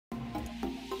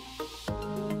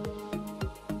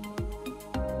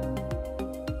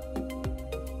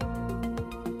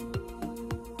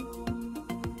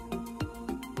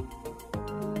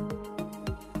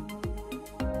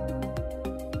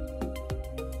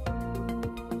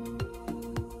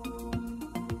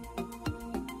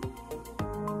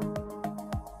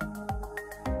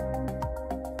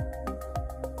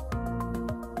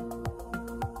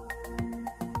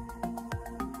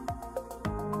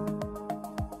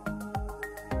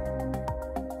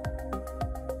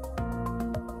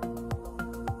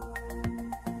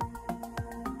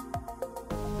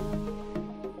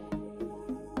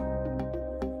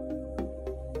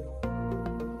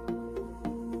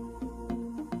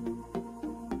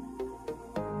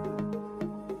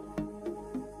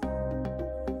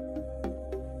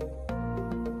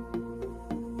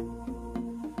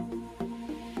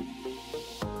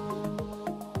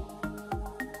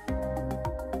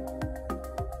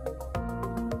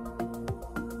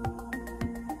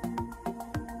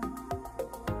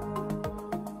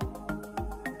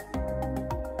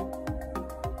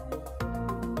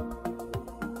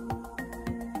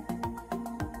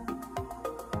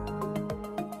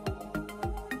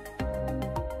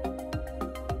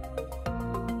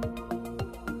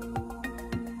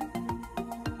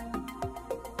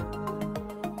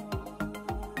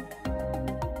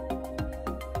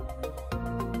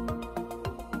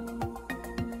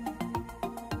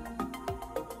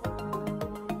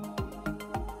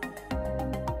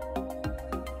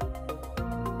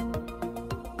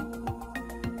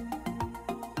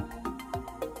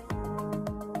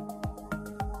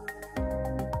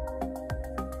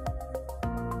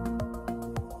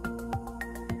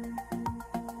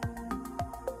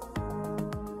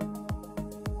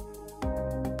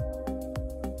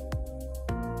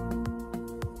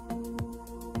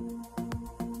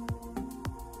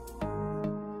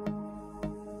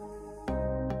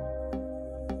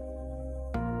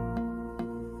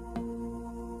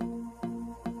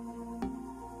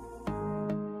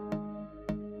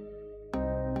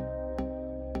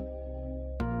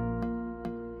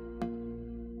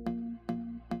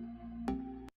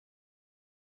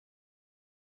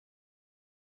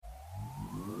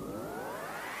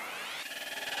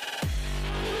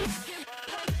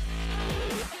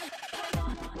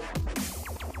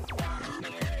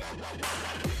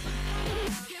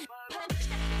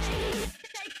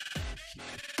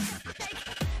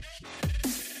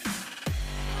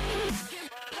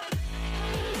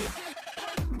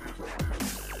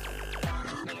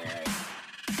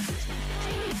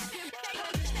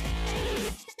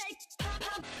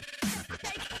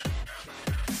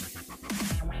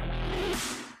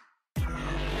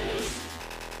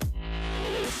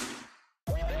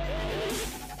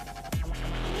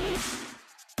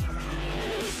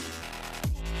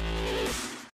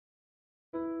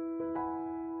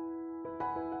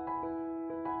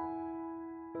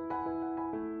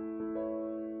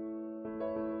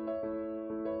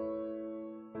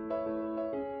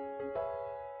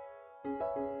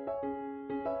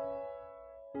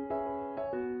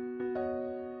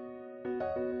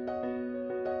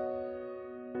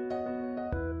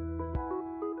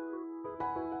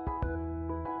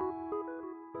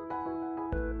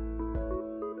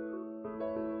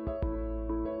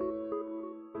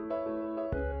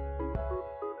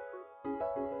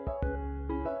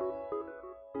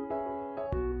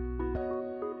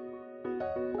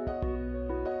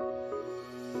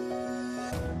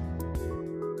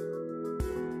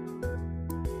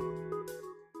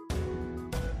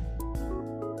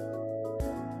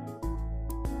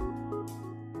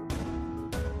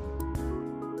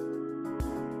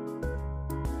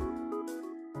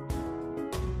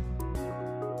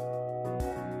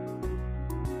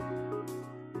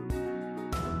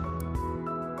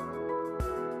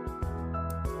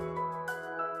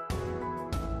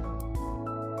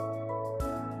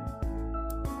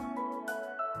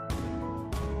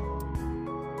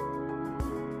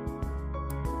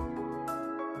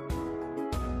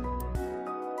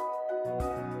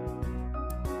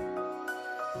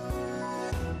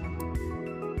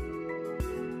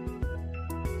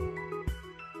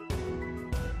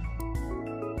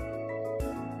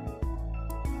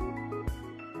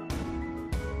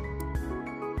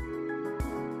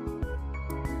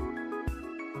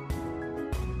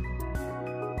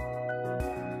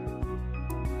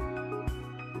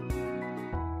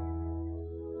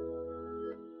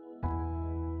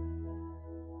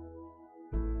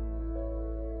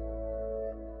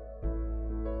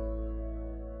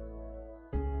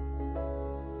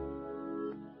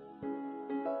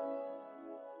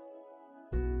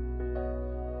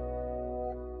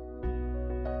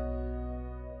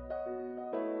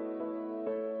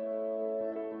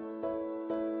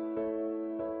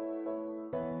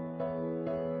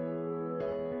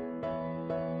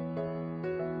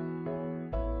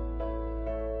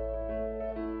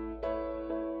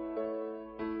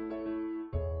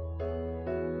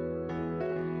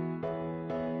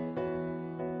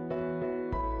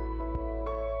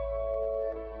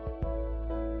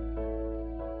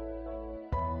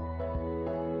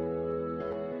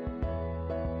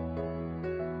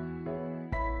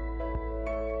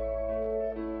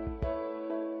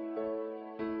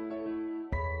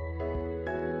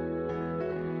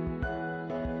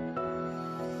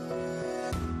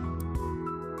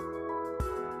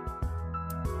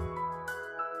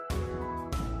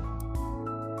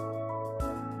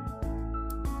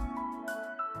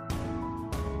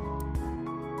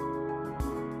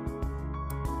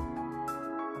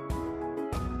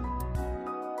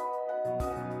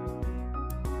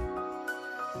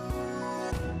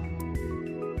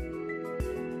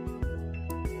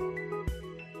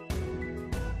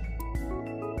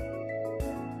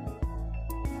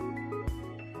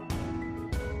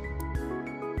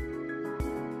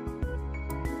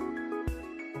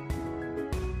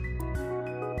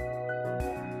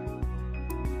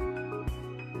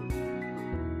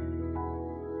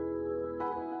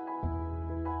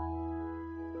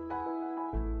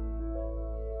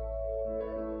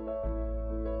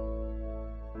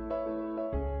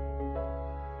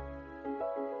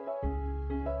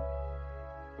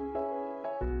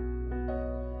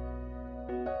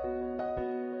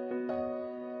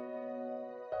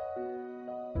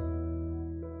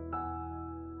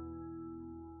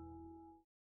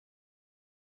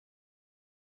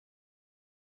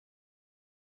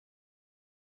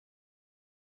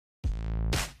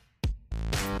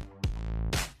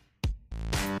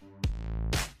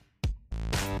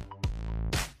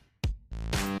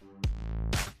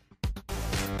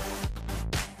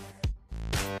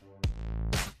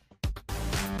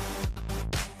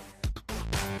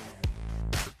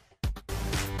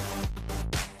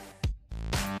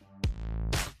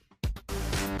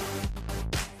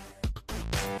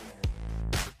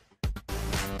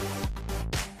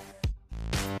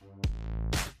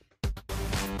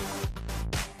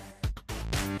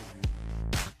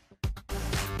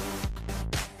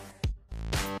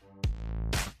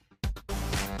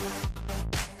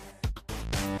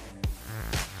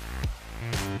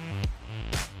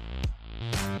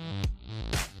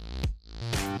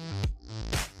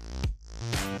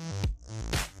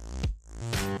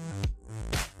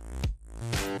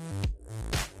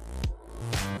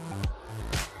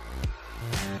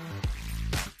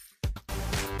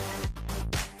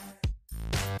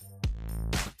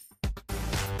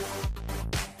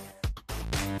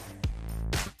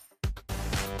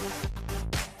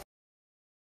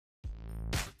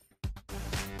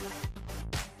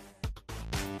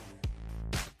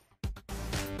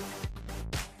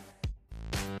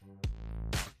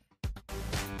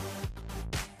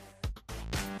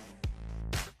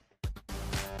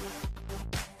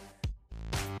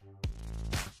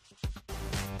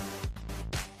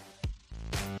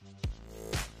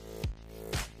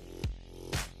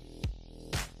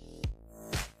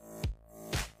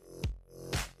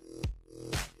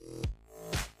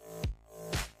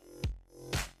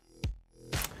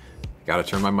Gotta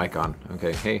turn my mic on.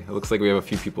 Okay, hey, it looks like we have a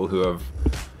few people who have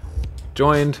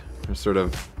joined. We're sort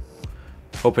of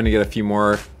hoping to get a few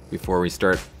more before we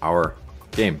start our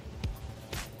game.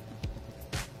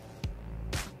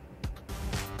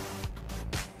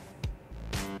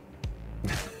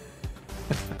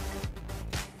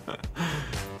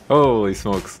 Holy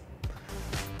smokes.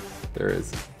 There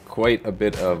is quite a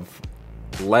bit of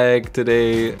lag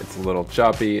today. It's a little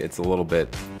choppy. It's a little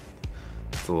bit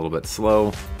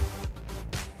slow.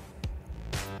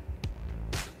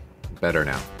 Better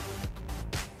now.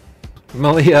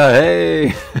 Malia,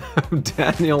 hey!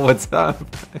 Daniel, what's up?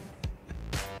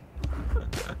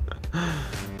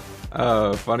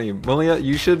 Funny. Malia,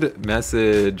 you should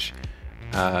message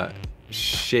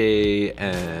Shay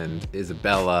and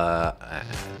Isabella.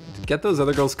 Get those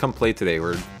other girls to come play today.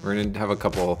 We're gonna have a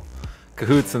couple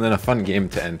cahoots and then a fun game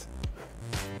to end.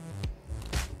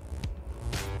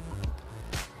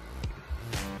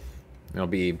 It'll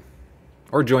be,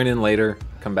 or join in later,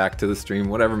 come back to the stream,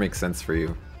 whatever makes sense for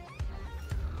you.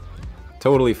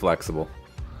 Totally flexible.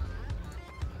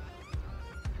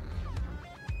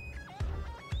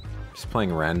 Just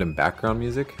playing random background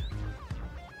music.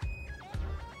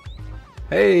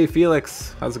 Hey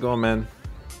Felix, how's it going, man?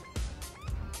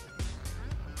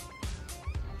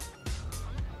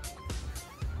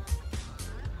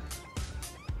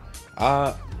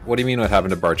 What do you mean what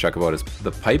happened to Barchuk about his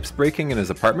the pipes breaking in his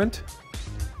apartment?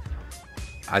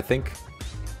 I think.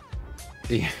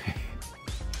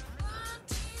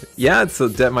 Yeah, it's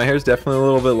my hair's definitely a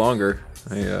little bit longer.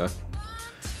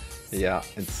 Yeah,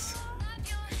 it's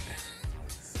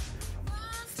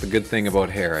the good thing about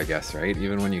hair, I guess, right?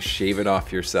 Even when you shave it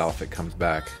off yourself, it comes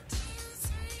back.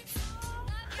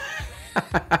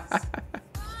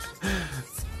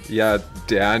 Yeah,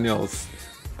 Daniels.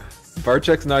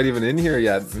 Barchuk's not even in here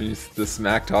yet. The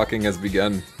smack talking has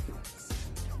begun.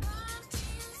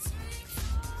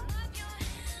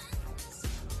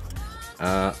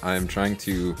 I'm trying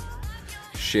to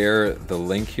share the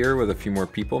link here with a few more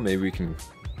people. Maybe we can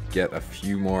get a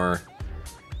few more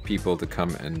people to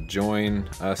come and join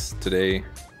us today.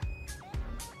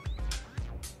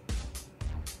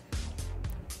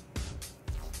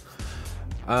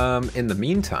 In the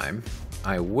meantime,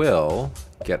 I will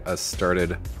get us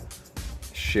started.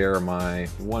 Share my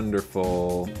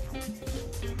wonderful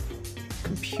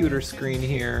computer screen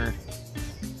here.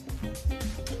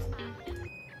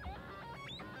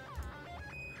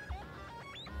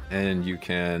 And you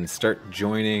can start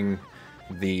joining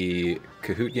the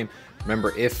Kahoot game.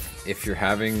 Remember, if you're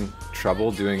having trouble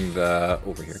doing the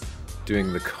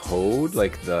doing the code,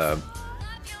 like the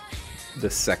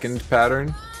second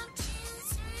pattern,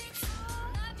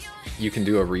 you can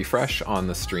do a refresh on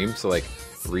the stream. So like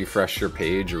refresh your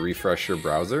page or refresh your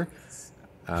browser,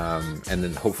 and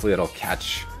then hopefully it'll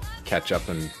catch up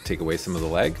and take away some of the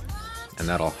lag, and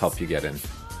that'll help you get in.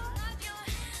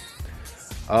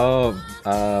 Oh,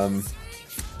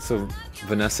 so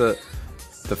Vanessa,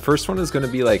 the first one is going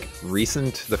to be like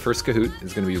recent, the first Kahoot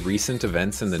is going to be recent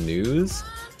events in the news.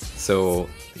 So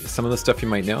some of the stuff you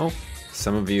might know,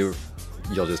 some of you'll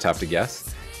just have to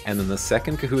guess. And then the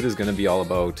second Kahoot is going to be all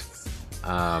about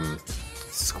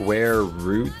square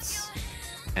roots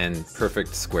and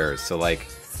perfect squares. So like,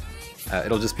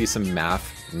 it'll just be some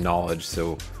math knowledge.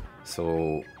 So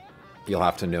you'll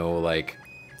have to know like,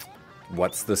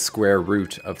 what's the square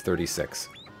root of 36?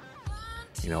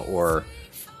 You know, or,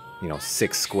 you know,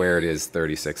 6 squared is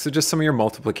 36. So just some of your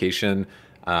multiplication,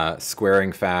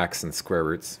 squaring facts and square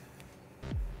roots.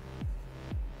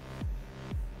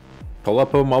 Pull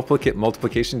up a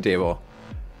multiplication table.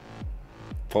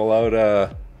 Pull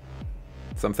out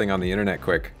something on the internet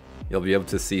quick. You'll be able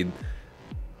to see, you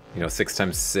know, 6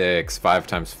 times 6, 5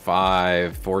 times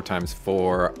 5, 4 times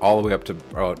 4, all the way up to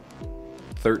about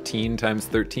 13 times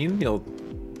 13.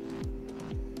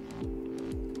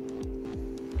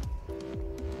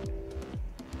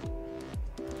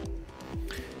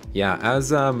 Yeah, as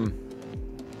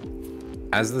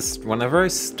this, whenever I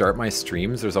start my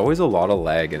streams, there's always a lot of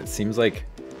lag, and it seems like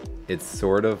it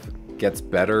sort of gets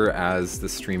better as the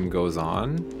stream goes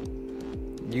on.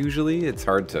 Usually, it's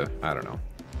hard to, I don't know.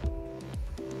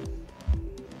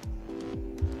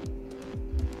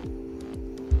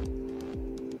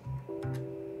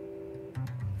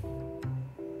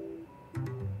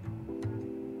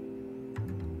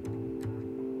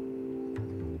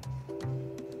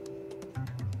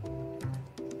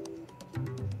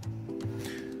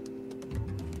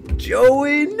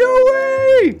 Joey, no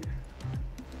way!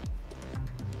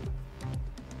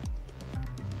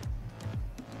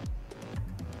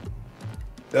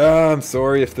 I'm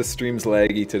sorry if the stream's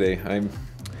laggy today.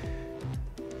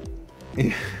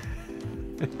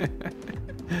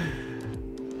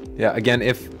 Yeah, again,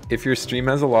 if your stream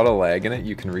has a lot of lag in it,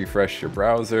 you can refresh your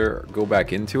browser, go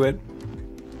back into it,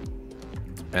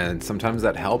 and sometimes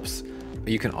that helps.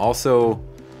 But you can also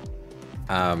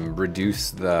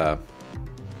reduce the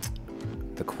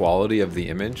quality of the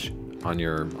image on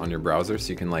your browser, so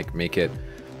you can like make it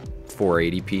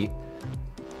 480p.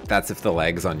 That's if the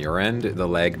lag's on your end. The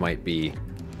lag might be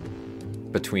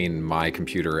between my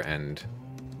computer and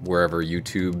wherever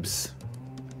YouTube's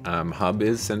hub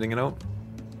is sending it out.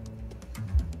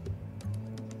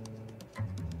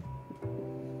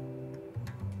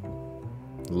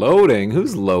 Loading?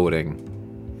 Who's loading?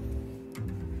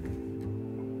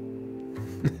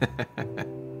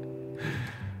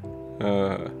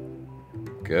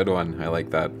 Good one. I like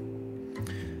that.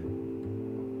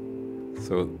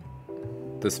 So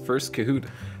this first Kahoot,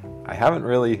 I haven't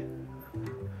really...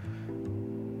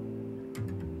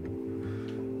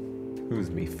 Who's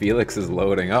me? Felix is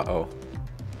loading. Uh-oh.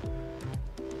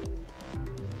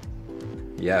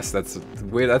 Yes, that's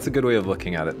a good way of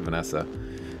looking at it, Vanessa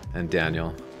and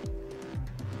Daniel.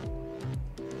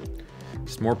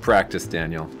 Just more practice,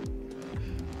 Daniel.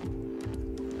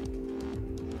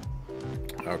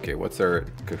 Okay, what's our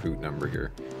Kahoot number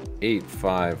here?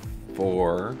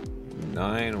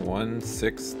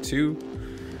 8549162.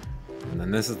 And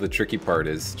then this is the tricky part,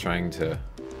 is trying to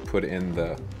put in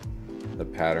the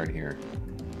pattern here.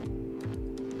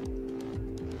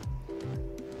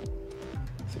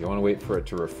 So you want to wait for it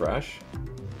to refresh,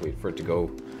 wait for it to go,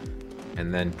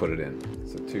 and then put it in.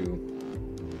 So 2,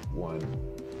 1,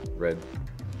 red,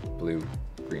 blue,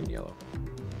 green, yellow.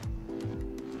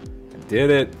 I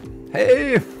did it!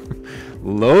 Hey!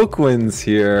 Loquin's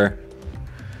here.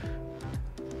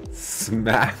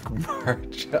 Smack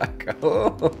Marchuk.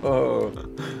 Oh.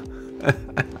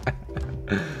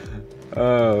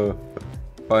 Oh,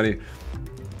 funny.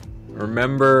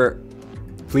 Remember,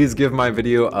 please give my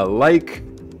video a like.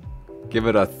 Give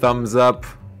it a thumbs up.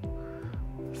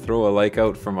 Throw a like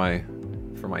out for my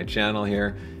channel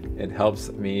here. It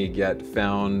helps me get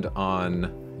found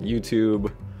on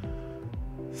YouTube,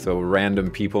 so random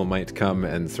people might come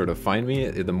and sort of find me.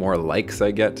 The more likes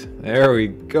I get, there we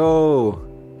go.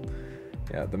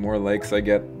 Yeah, the more likes I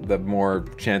get, the more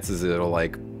chances it'll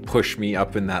like push me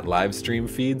up in that live stream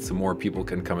feed, so more people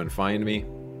can come and find me.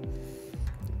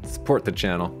 Support the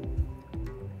channel.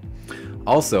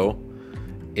 Also,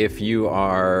 if you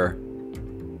are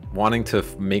wanting to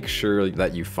make sure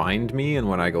that you find me and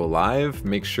when I go live,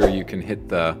 make sure you can hit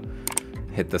the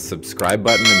subscribe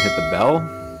button and hit the bell.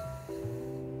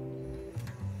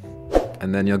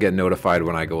 And then you'll get notified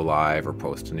when I go live or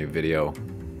post a new video.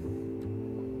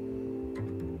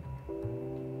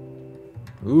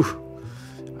 Ooh,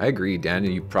 I agree,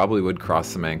 Daniel. You probably would cross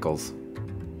some ankles.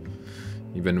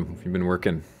 You've been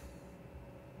working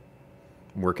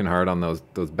hard on those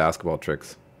basketball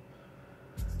tricks.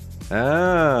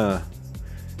 Ah,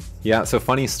 yeah. So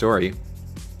funny story.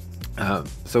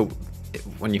 So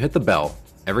when you hit the bell,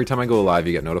 every time I go live,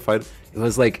 you get notified. It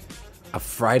was like a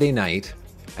Friday night,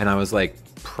 and I was like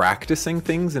practicing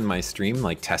things in my stream,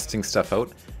 like testing stuff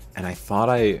out, and I thought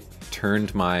I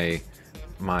turned my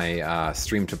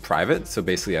stream to private, so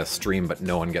basically a stream but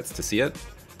no one gets to see it.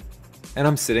 And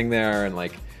I'm sitting there and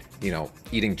like, you know,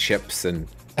 eating chips and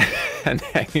and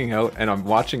hanging out, and I'm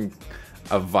watching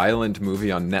a violent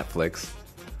movie on Netflix.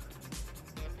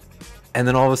 And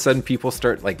then all of a sudden people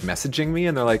start like messaging me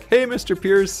and they're like, "Hey Mr.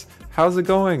 Pearce, how's it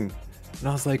going?" And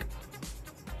I was like,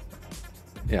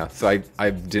 yeah, so I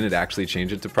didn't actually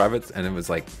change it to private, and it was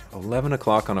like 11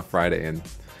 o'clock on a Friday, and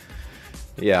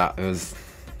yeah, it was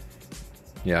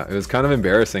kind of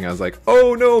embarrassing. I was like,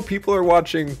 oh no, people are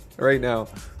watching right now.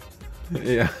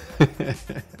 Yeah.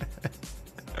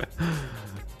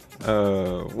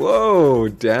 Whoa,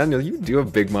 Daniel, you do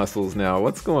have big muscles now.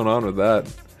 What's going on with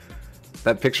that?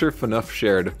 That picture Fanuff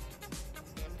shared.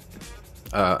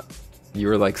 You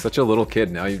were like such a little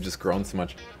kid. Now you've just grown so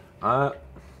much.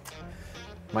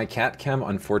 My cat cam,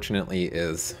 unfortunately,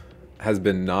 has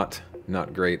been not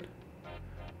great.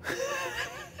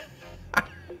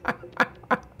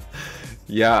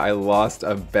 Yeah, I lost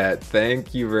a bet.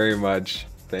 Thank you very much.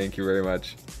 Thank you very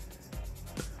much.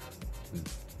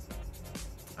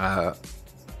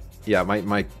 Yeah,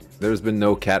 there's been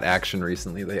no cat action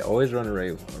recently. They always run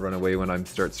away when I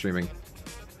start streaming.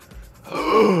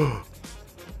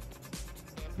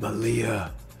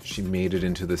 Malia, she made it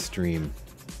into the stream.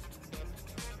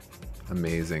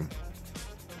 Amazing.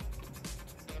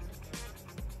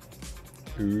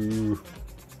 Ooh.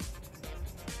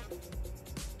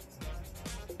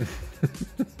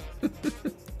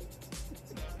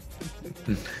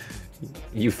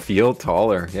 You feel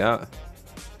taller, yeah.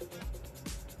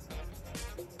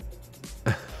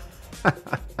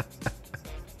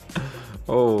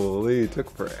 Holy, it took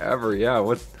forever. Yeah,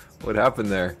 what happened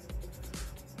there?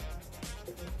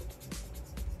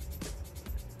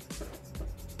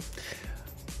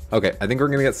 Okay, I think we're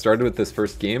gonna get started with this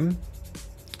first game.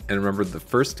 And remember, the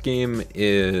first game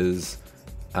is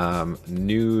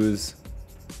news.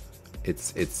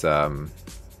 It's things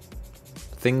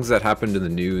that happened in the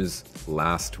news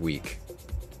last week.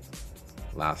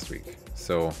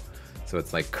 So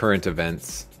it's like current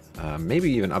events,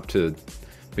 maybe even up to,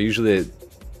 but usually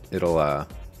it'll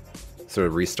sort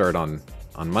of restart on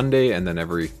Monday, and then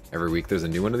every week there's a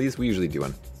new one of these. We usually do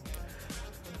one.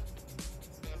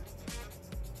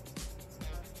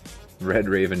 Red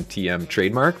Raven TM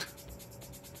trademarked?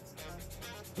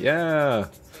 Yeah.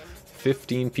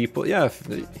 15 people. Yeah.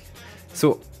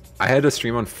 So I had a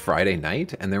stream on Friday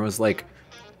night and there was like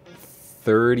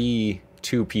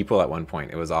 32 people at one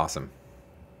point. It was awesome.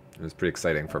 It was pretty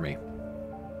exciting for me.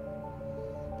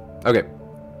 Okay.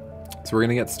 So we're going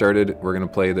to get started. We're going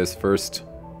to play this first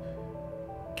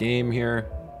game here.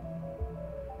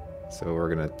 So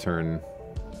we're going to turn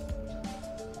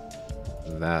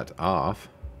that off.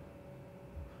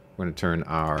 We're going to turn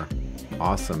our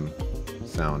awesome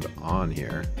sound on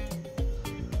here.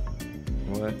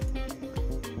 What?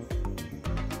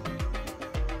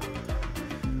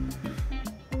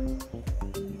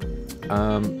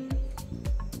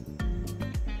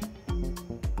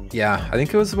 Yeah, I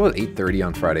think it was about 8:30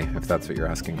 on Friday, if that's what you're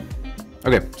asking.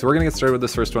 Okay, so we're going to get started with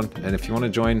this first one. And if you want to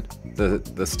join,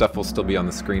 the stuff will still be on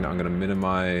the screen. I'm going to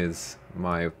minimize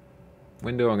my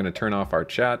window. I'm going to turn off our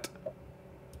chat.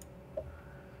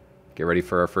 Get ready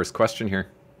for our first question here.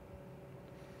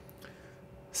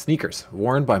 Sneakers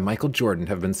worn by Michael Jordan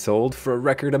have been sold for a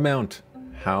record amount.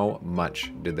 How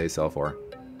much did they sell for?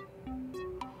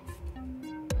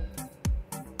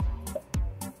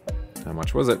 How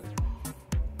much was it?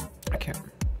 I can't.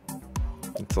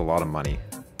 It's a lot of money.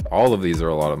 All of these are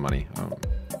a lot of money.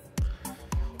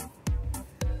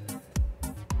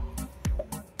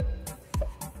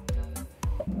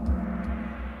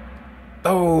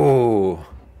 Oh!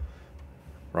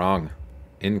 Wrong.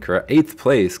 Incorrect. 8th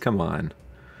place. Come on.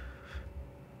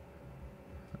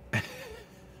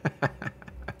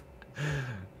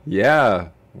 Yeah.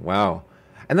 Wow.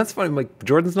 And that's funny. Like,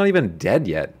 Jordan's not even dead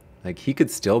yet. Like, he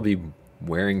could still be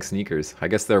wearing sneakers. I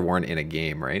guess they're worn in a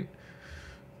game, right?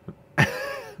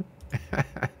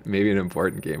 Maybe an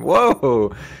important game.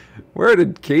 Whoa! Where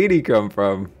did Katie come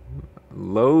from?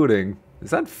 Loading.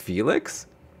 Is that Felix?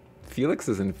 Felix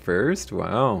is in first?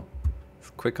 Wow. It's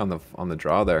quick on the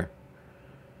draw there.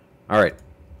 All right.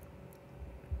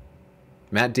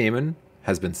 Matt Damon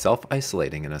has been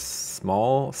self-isolating in a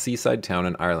small seaside town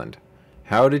in Ireland.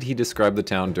 How did he describe the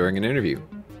town during an interview?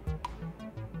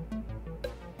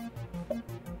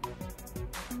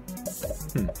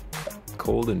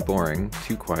 Cold and boring,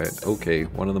 too quiet. Okay,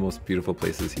 one of the most beautiful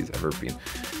places he's ever been.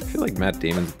 I feel like Matt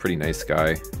Damon's a pretty nice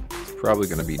guy. He's probably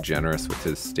going to be generous with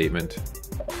his statement.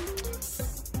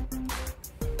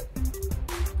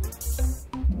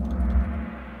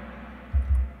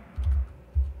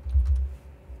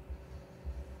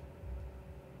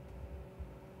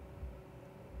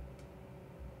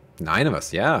 Nine of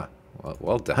us, yeah.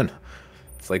 Well done.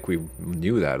 It's like we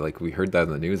knew that, like we heard that in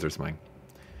the news or something.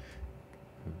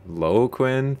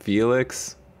 Loquin,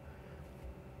 Felix.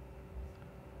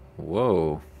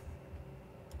 Whoa.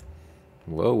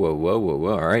 Whoa, whoa, whoa, whoa,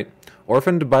 whoa. All right.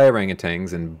 Orphaned by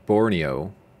orangutans in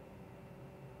Borneo.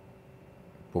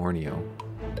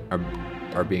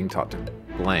 Are being taught to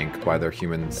blank by their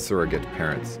human surrogate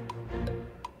parents.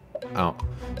 Oh,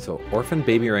 so orphaned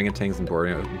baby orangutans in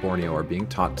Borneo are being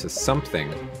taught to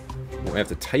something. We have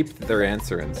to type their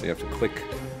answer in, so you have to click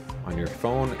on your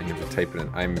phone and you have to type it in.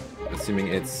 I'm assuming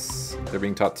they're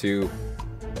being taught to,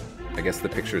 I guess the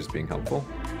picture is being helpful.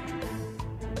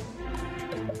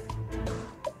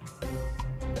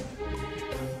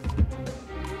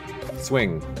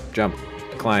 Swing, jump,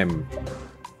 climb,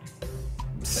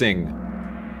 sing.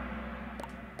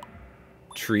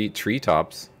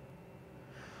 Treetops.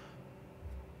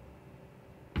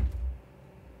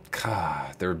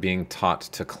 God, they're being taught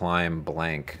to climb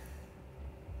blank.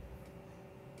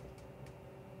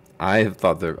 I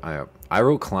thought I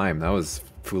wrote climb. That was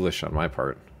foolish on my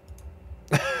part.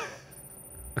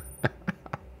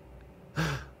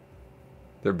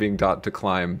 They're being taught to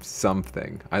climb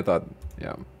something. I thought,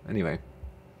 yeah. Anyway.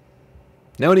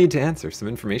 No need to answer. Some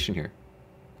information here.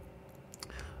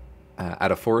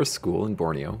 At a forest school in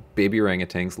Borneo, baby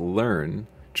orangutans learn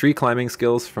tree climbing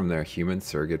skills from their human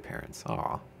surrogate parents.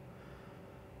 Aw.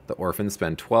 The orphans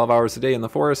spend 12 hours a day in the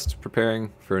forest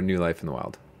preparing for a new life in the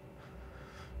wild.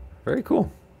 Very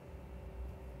cool.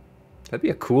 That'd be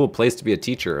a cool place to be a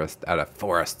teacher at a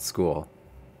forest school.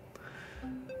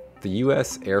 The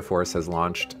U.S. Air Force has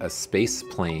launched a space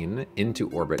plane into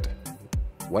orbit.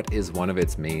 What is one of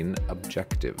its main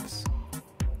objectives?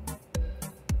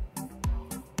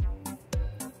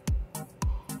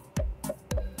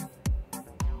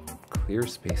 Clear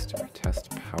space to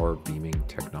test power beaming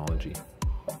technology.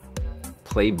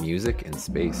 Play music in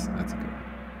space. That's good.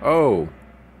 Oh!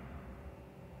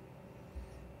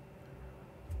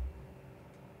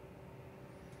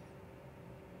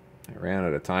 I ran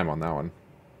out of time on that one.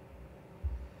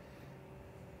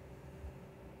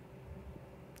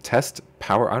 Test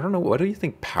power. I don't know. What do you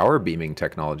think power beaming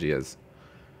technology is?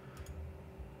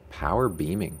 Power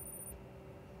beaming.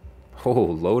 Oh,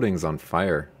 loading's on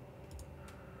fire.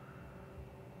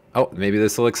 Oh, maybe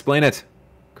this will explain it.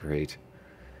 Great.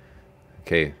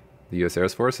 Okay, the U.S. Air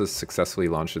Force has successfully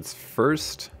launched its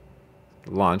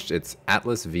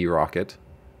Atlas V rocket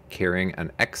carrying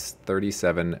an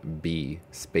X-37B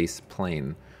space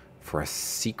plane for a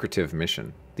secretive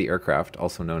mission. The aircraft,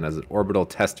 also known as an orbital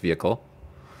test vehicle,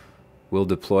 will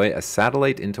deploy a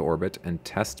satellite into orbit and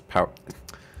test power...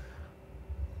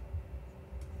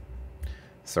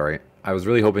 Sorry, I was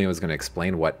really hoping it was going to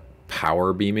explain what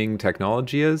power beaming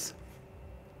technology is.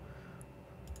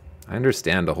 I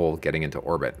understand the whole getting into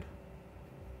orbit.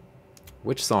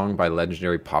 Which song by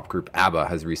legendary pop group ABBA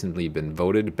has recently been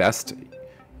voted best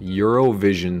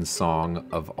Eurovision song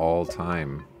of all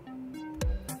time?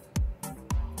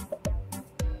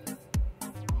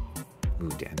 Ooh,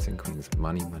 Dancing Queen's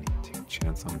Money, Money, Take a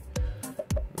Chance on...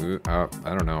 Ooh, I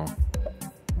don't know.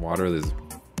 Water is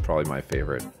probably my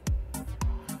favorite.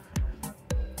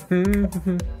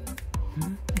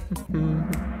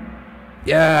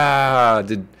 Yeah!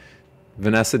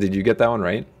 Vanessa, did you get that one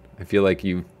right? I feel like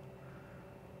you...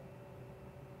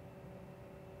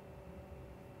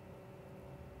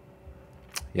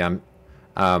 Yeah,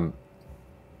 I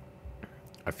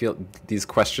feel these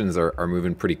questions are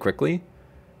moving pretty quickly.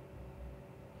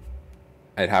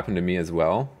 It happened to me as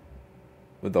well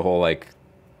with the whole like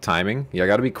timing. You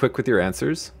gotta be quick with your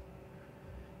answers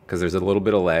because there's a little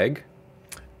bit of lag.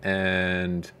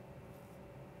 And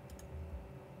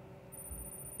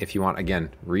if you want, again,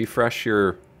 refresh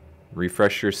your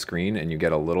screen and you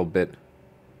get a little bit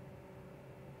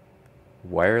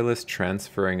wireless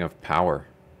transferring of power.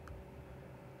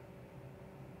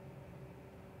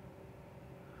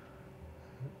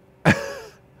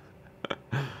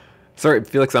 Sorry,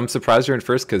 Felix, I'm surprised you're in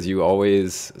first because you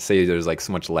always say there's like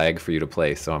so much lag for you to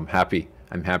play. So I'm happy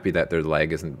that their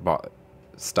lag isn't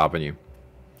stopping you.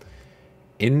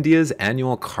 India's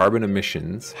annual carbon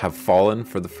emissions have fallen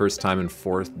for the first time in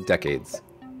 4 decades.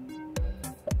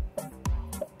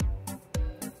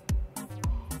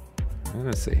 I'm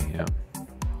gonna say, yeah.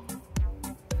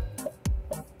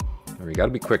 We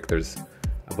gotta be quick. There's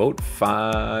about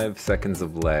 5 seconds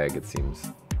of lag, it seems.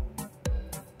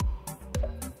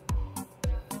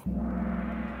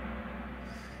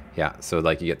 Yeah, so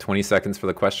like you get 20 seconds for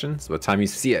the question. So by the time you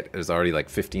see it, there's already like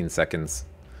 15 seconds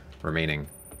remaining.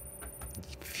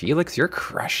 Felix, you're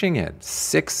crushing it.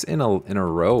 6 in a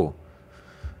row.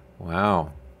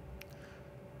 Wow.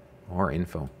 More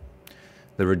info.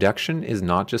 The reduction is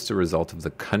not just a result of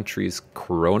the country's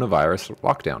coronavirus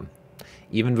lockdown.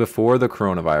 Even before the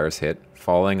coronavirus hit,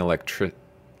 falling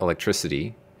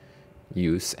electricity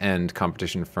use and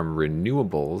competition from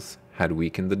renewables had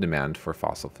weakened the demand for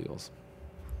fossil fuels.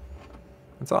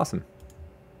 That's awesome.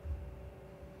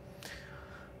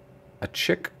 A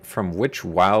chick from which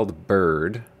wild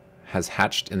bird has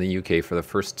hatched in the UK for the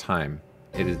first time?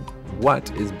 It is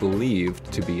what is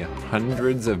believed to be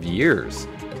hundreds of years.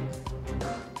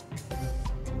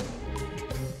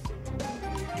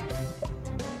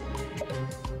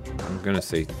 I'm gonna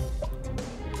say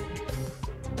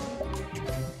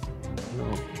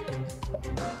no.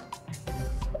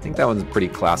 I think that one's a pretty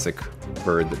classic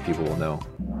bird that people will know.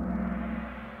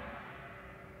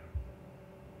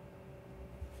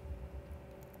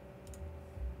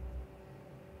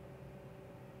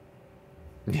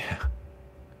 Yeah.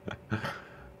 Yeah,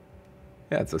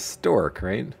 it's a stork,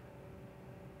 right?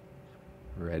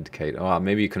 Red kite. Oh,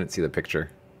 maybe you couldn't see the picture.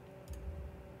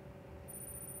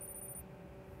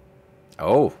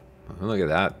 Oh, look at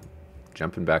that.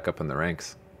 Jumping back up in the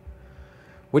ranks.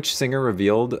 Which singer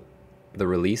revealed the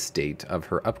release date of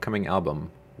her upcoming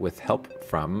album with help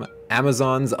from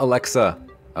Amazon's Alexa?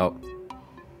 Oh.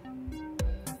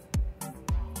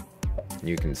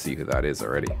 You can see who that is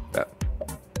already. Bet.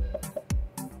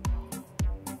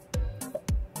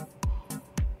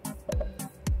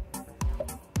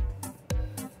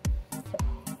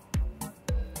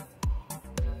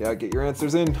 Yeah, get your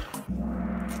answers in.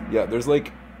 Yeah, there's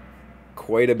like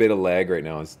quite a bit of lag right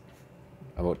now. It's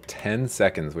about 10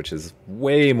 seconds, which is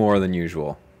way more than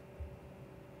usual.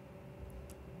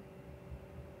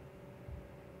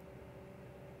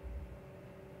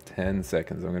 Ten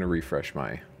seconds. I'm going to refresh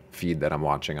my feed that I'm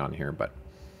watching on here, but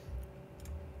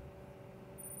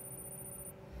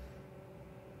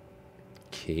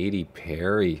Katy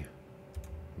Perry.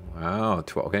 Wow,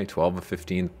 12, okay, 12 of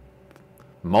 15.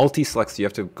 Multi-select, so you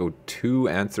have to go 2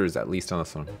 answers at least on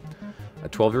this one. A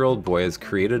 12-year-old boy has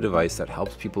created a device that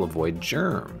helps people avoid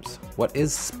germs. What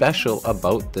is special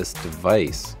about this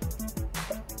device?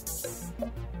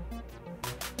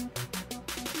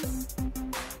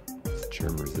 It's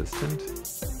germ resistant.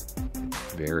 It's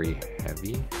very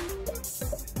heavy.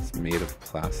 It's made of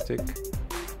plastic.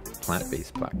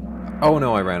 Plant-based plastic. Oh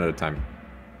no, I ran out of time.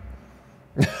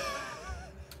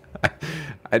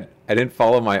 I didn't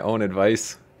follow my own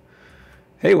advice.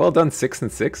 Hey, well done, 6 and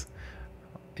 6.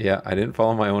 Yeah, I didn't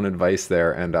follow my own advice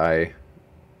there, and I...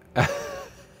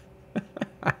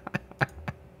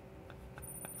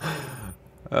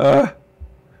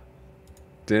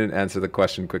 didn't answer the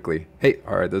question quickly. Hey,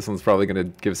 alright, this one's probably going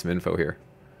to give some info here.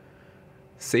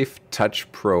 Safe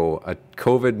Touch Pro, a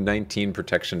COVID-19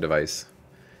 protection device.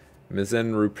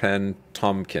 Mizen Rupen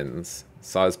Tompkins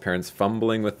saw his parents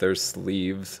fumbling with their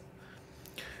sleeves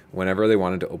whenever they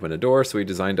wanted to open a door, so he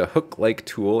designed a hook-like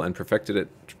tool and perfected it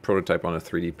prototype on a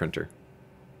 3D printer.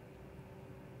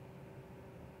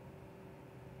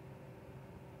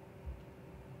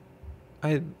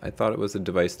 I thought it was a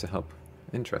device to help.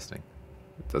 Interesting.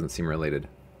 It doesn't seem related.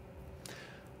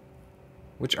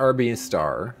 Which RB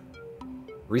star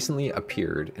recently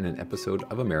appeared in an episode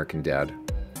of American Dad?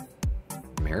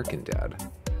 American Dad?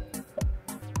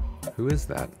 Who is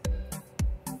that?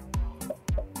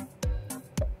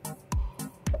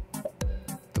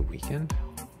 The Weeknd?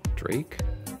 Drake?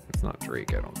 It's not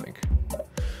Drake, I don't think.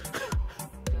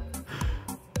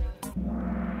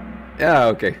 Yeah,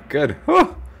 okay, good.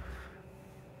 Oh!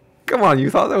 Come on, you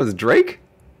thought that was Drake?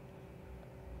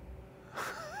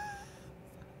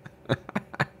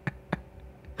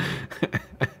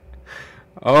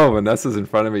 Oh, Vanessa's in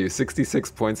front of me.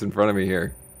 66 points in front of me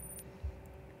here.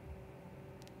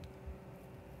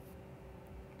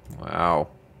 Wow.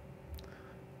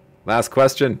 Last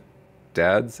question.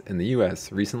 Dads in the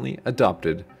US recently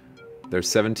adopted their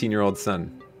 17-year-old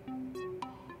son.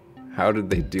 How did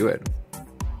they do it?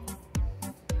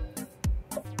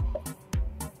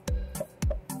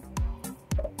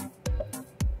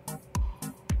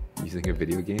 Using a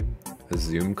video game, a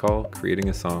Zoom call, creating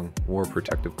a song, or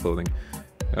protective clothing.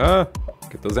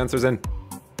 Get those answers in.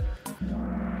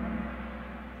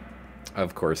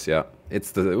 Of course, yeah.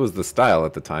 It was the style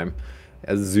at the time.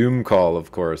 A Zoom call,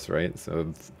 of course, right? So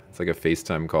it's like a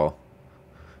FaceTime call.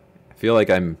 I feel like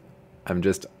I'm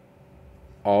just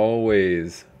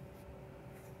always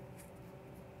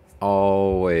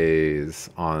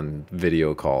on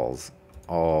video calls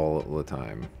all the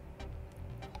time.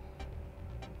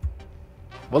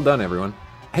 Well done, everyone.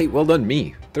 Hey, well done,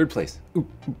 me. 3rd place. Ooh,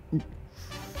 ooh, ooh.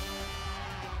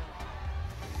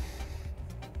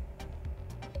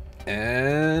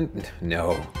 And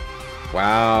no.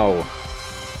 Wow.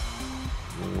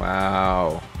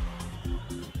 Wow.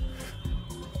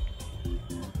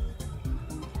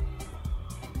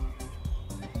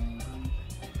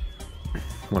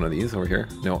 One of these over here.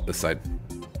 No, this side.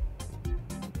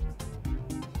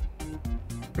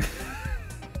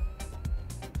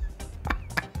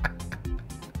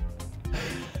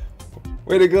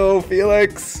 Way to go,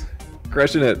 Felix!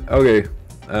 Crushing it. Okay.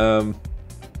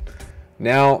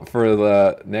 Now for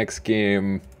the next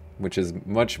game, which is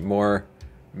much more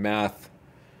math.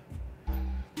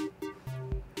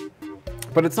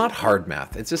 But it's not hard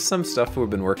math. It's just some stuff we've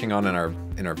been working on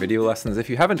in our video lessons. If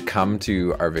you haven't come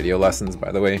to our video lessons,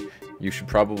 by the way, you should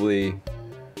probably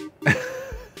we're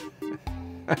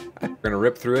gonna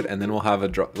rip through it, and then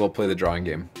we'll play the drawing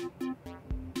game.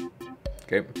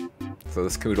 Okay. So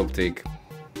this Kahoot will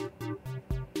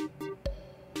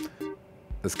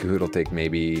take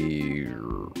maybe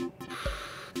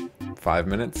 5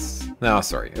 minutes. No,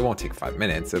 sorry, it won't take 5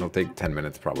 minutes. It'll take 10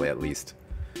 minutes probably at least.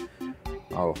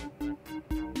 Oh,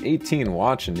 18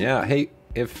 watching. Yeah, hey,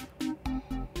 if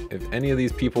any of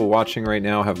these people watching right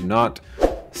now have not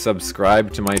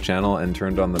subscribed to my channel and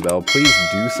turned on the bell, please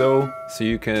do so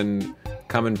you can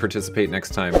come and participate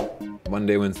next time.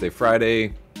 Monday, Wednesday,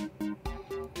 Friday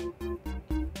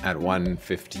at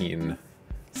 1:15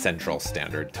 Central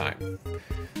Standard Time.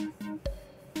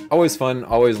 Always fun,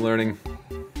 always learning.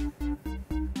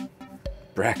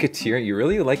 Bracketeering, you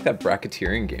really like that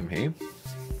bracketeering game, hey?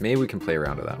 Maybe we can play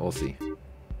around with that, we'll see.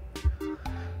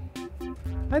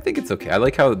 I think it's okay. I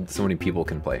like how so many people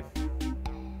can play.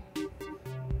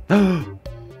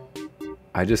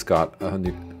 I just got a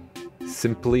new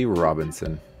Simply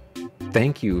Robinson.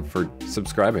 Thank you for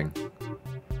subscribing.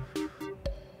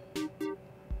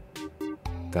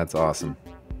 That's awesome.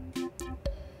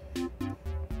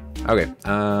 Okay,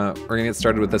 we're gonna get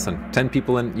started with this one. 10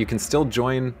 people in. You can still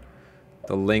join.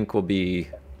 The link will be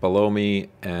below me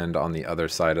and on the other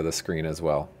side of the screen as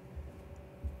well.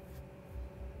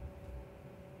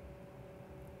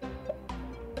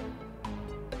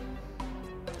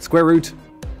 Square root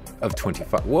of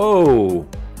 25. Whoa!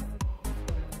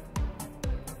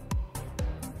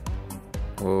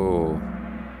 Whoa.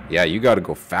 Yeah, you gotta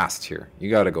go fast here. You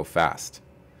gotta go fast.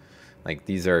 Like,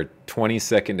 these are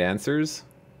 20-second answers.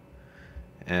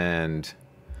 And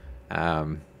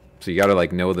so you gotta,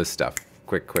 like, know this stuff.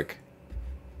 Quick.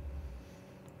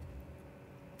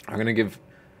 I'm gonna give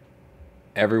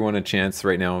everyone a chance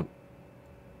right now.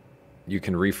 You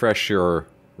can refresh your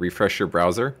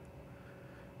browser.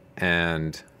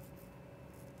 And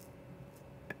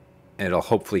it'll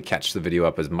hopefully catch the video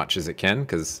up as much as it can,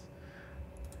 because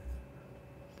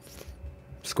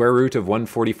square root of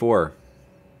 144.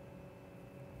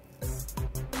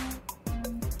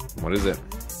 What is it?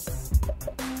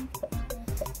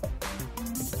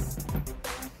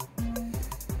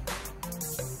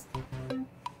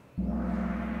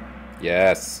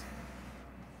 Yes.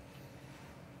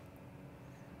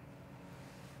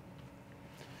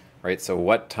 Right, so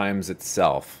what times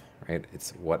itself, right?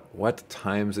 It's what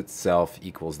times itself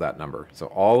equals that number. So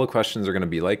all the questions are going to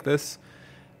be like this,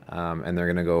 and they're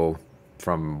going to go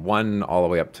from 1 all the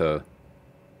way up to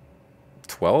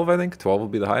 12, I think. 12 will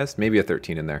be the highest. Maybe a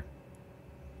 13 in there.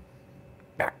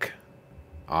 Back.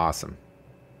 Awesome.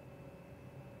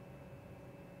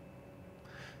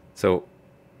 So,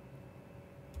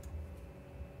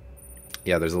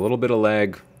 yeah, there's a little bit of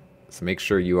lag, so make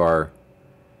sure you are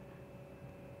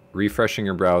refreshing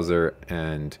your browser,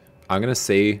 and I'm gonna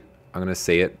say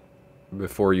it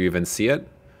before you even see it,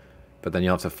 but then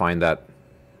you'll have to find that.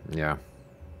 Yeah,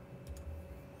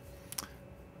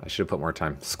 I should have put more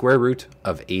time. Square root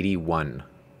of 81.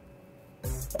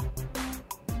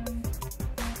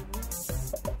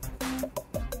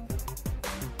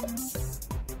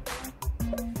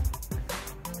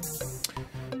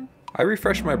 I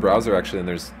refreshed my browser actually, and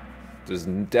there's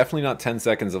definitely not 10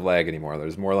 seconds of lag anymore.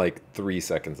 There's more like 3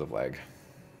 seconds of lag.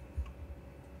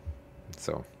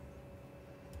 So.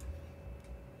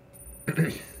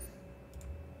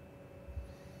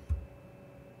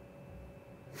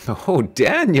 Oh,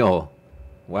 Daniel.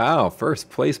 Wow, first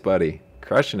place, buddy.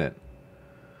 Crushing it.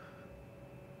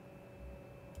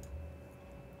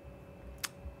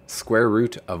 Square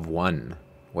root of 1.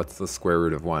 What's the square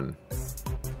root of 1?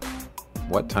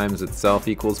 What times itself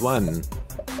equals 1?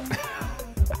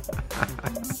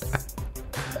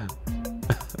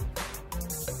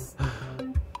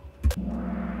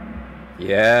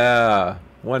 Yeah,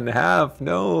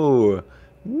 1/2.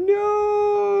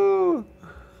 No.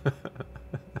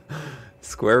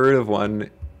 Square root of 1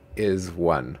 is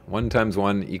 1. 1 times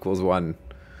 1 equals 1.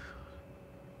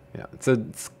 Yeah, it's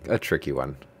a tricky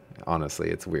one. Honestly,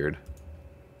 it's weird.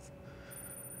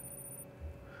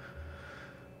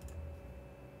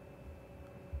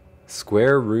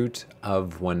 Square root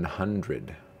of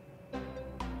 100.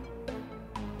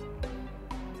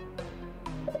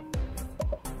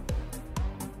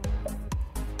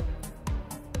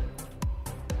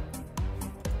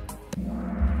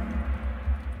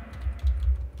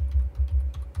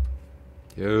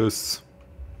 Yes.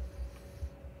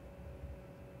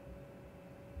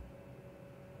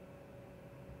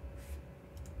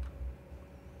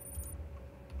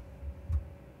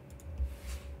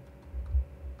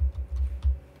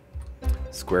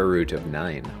 Square root of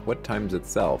 9. What times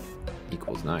itself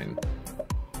equals 9?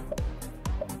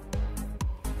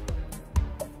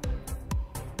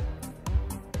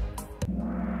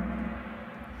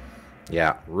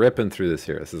 Yeah, ripping through this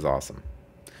here. This is awesome.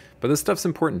 But this stuff's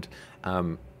important.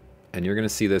 And you're going to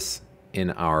see this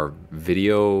in our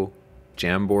video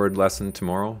Jamboard lesson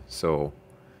tomorrow. So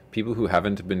people who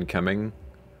haven't been coming,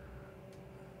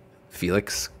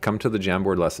 Felix, come to the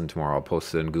Jamboard lesson tomorrow. I'll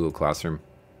post it in Google Classroom.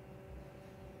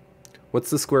 What's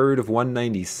the square root of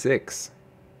 196?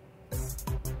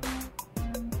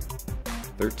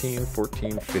 13,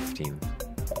 14, 15.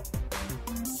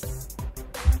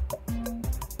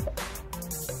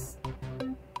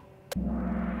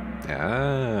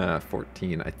 Ah,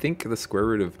 14. I think the square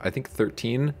root of, I think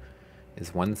 13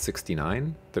 is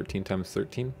 169. 13 times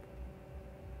 13.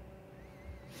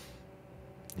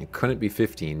 It couldn't be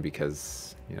 15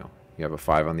 because, you know, you have a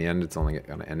 5 on the end. It's only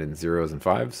going to end in zeros and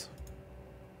fives.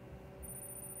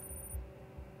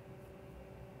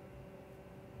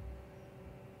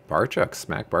 Barchuk,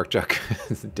 smack Barchuk.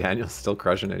 Daniel's still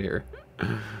crushing it here.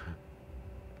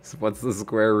 So what's the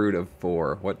square root of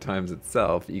 4? What times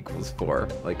itself equals 4?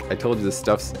 Like I told you, this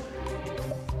stuff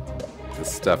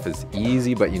is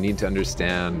easy, but you need to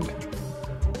understand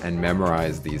and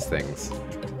memorize these things.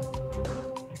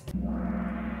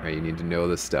 Right, you need to know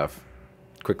this stuff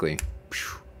quickly.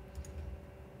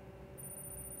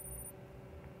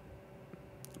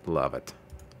 Love it.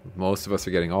 Most of us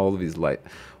are getting all of these light.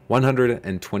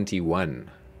 121.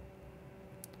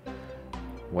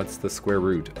 What's the square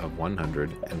root of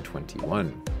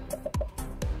 121?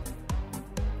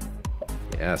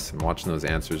 Yes, I'm watching those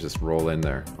answers just roll in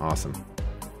there. Awesome.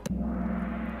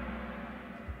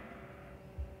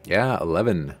 Yeah,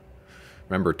 11.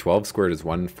 Remember, 12 squared is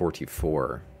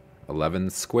 144. 11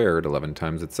 squared, 11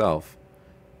 times itself,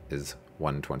 is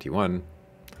 121.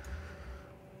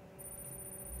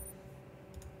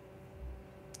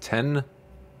 10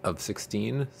 of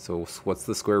 16, so what's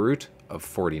the square root of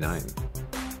 49?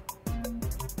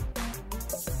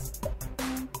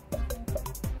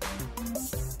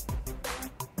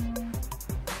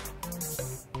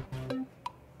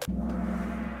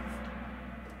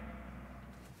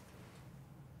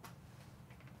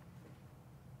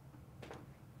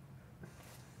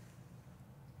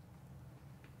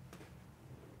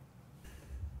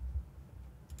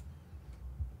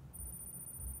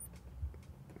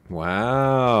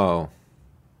 Wow.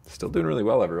 Still doing really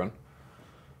well, everyone.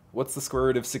 What's the square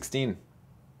root of 16?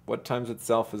 What times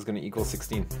itself is going to equal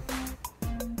 16?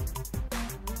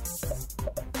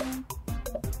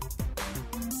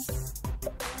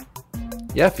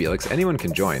 Yeah, Felix, anyone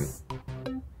can join.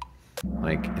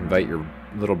 Like, invite your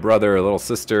little brother or little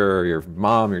sister or your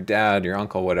mom, your dad, your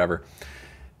uncle, whatever.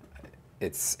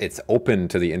 It's open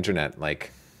to the internet.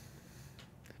 Like,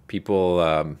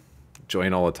 people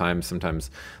join all the time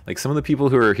sometimes. Like, some of the people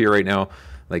who are here right now,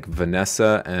 like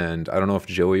Vanessa, and I don't know if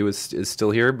Joey is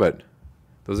still here, but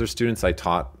those are students I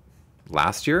taught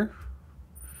last year.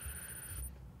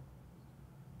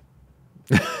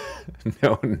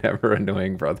 No, never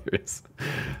annoying brothers.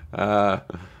 Funny.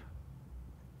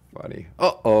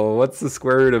 Uh-oh, what's the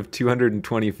square root of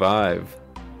 225?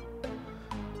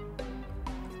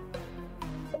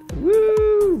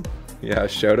 Woo! Yeah,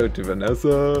 shout out to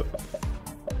Vanessa.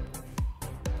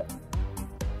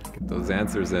 Get those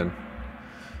answers in.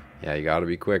 Yeah, you gotta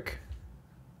be quick.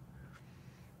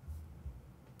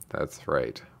 That's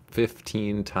right.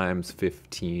 15 times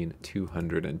 15,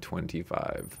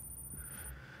 225.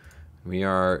 We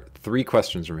are 3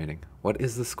 questions remaining. What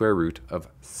is the square root of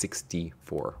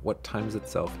 64? What times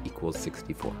itself equals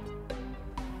 64?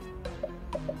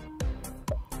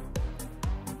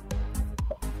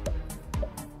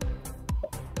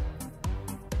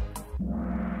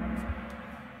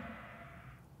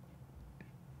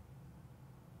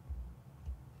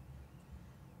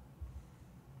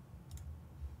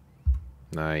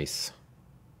 Nice.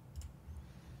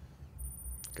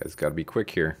 Guys, gotta be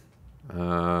quick here.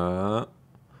 Wow.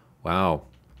 I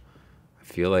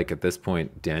feel like at this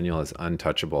point, Daniel is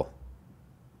untouchable.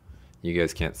 You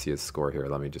guys can't see his score here.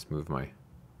 Let me just move my...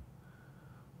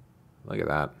 Look at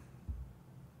that.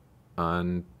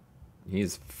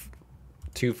 He's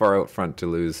too far out front to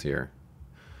lose here.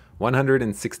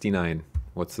 169.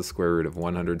 What's the square root of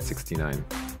 169?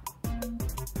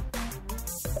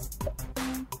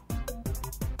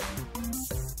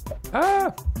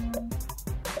 Ah!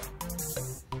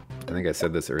 I think I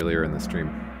said this earlier in the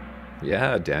stream.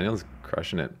 Yeah, Daniel's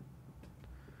crushing it.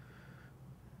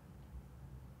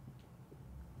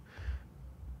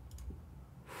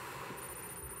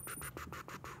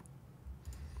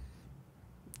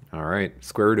 All right,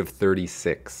 square root of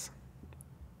 36.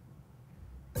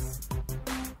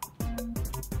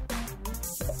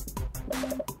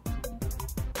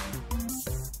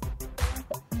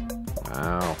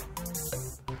 Wow.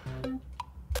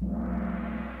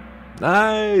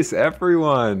 Nice,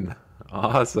 everyone.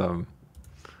 Awesome.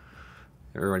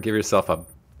 Everyone, give yourself a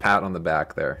pat on the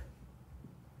back there.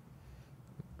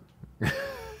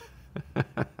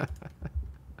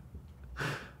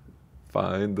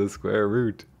 Find the square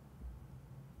root.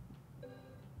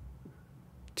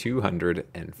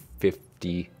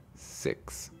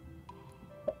 256.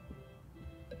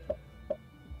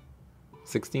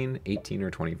 16, 18, or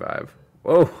 25?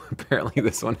 Whoa, apparently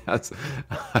this one has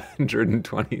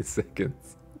 120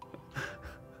 seconds.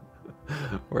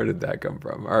 Where did that come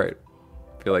from? All right.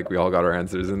 I feel like we all got our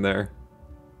answers in there.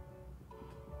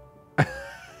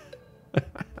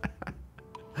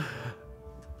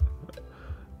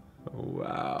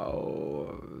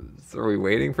 Wow. So are we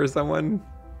waiting for someone?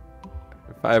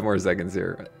 5 more seconds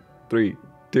here. 3,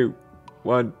 2,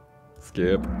 1.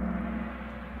 Skip.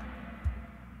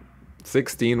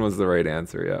 16 was the right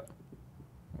answer, yeah.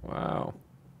 Wow.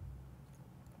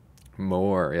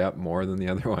 More, yep, more than the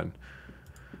other one.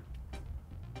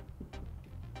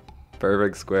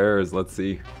 Perfect squares, let's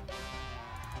see.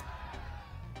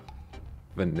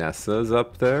 Vanessa's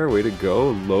up there, way to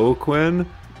go. Loquin.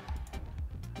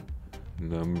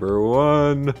 Number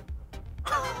 1.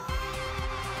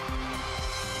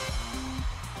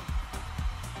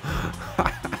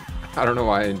 I don't know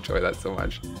why I enjoy that so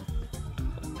much.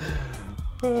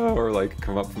 Or like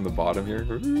come up from the bottom here.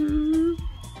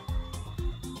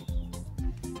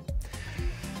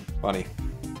 Funny.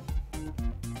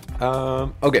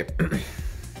 Okay.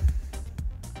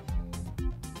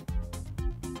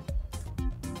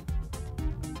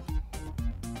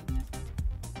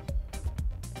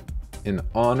 In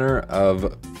honor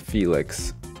of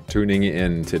Felix tuning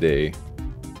in today,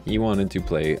 he wanted to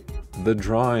play the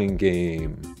drawing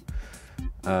game.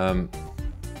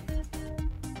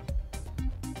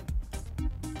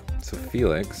 So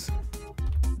Felix,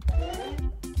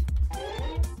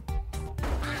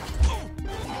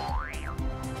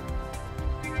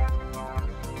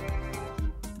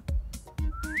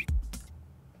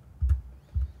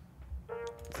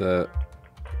 the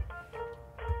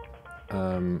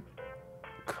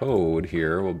code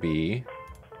here will be,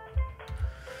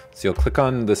 so you'll click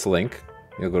on this link,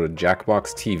 you'll go to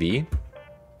Jackbox TV,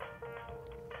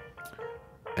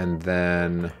 and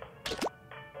then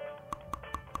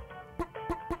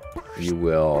you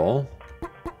will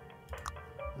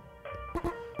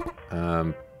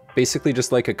basically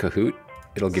just like a Kahoot,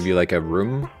 it'll give you like a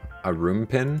room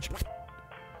pin,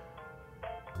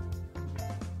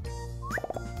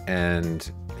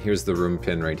 and here's the room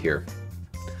pin right here.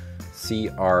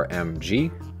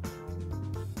 CRMG.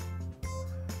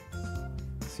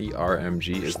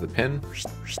 CRMG is the pin.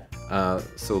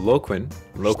 So Loquin,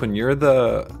 you're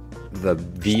the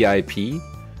VIP.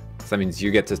 So that means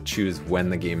you get to choose when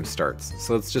the game starts.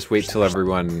 So let's just wait till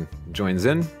everyone joins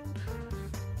in.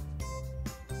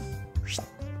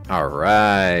 All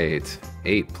right,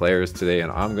 8 players today,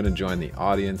 and I'm gonna join the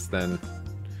audience then.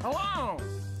 Hello.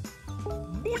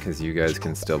 Because you guys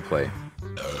can still play.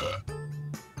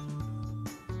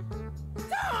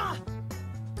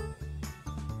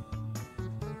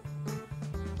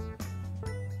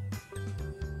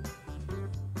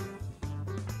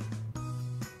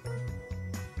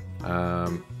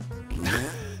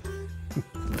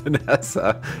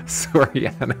 Vanessa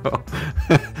Soriano.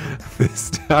 This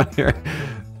down here.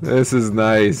 This is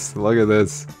nice. Look at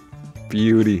this.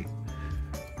 Beauty.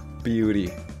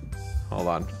 Beauty. Hold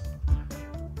on.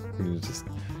 I'm gonna just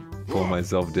pull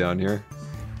myself down here.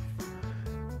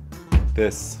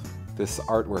 This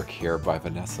artwork here by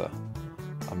Vanessa.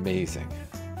 Amazing.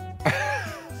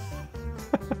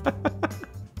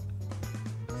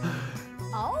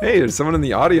 Oh. Hey, there's someone in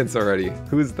the audience already.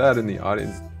 Who's that in the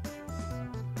audience?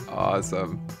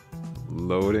 Awesome.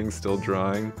 Loading, still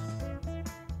drawing.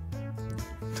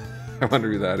 I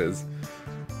wonder who that is.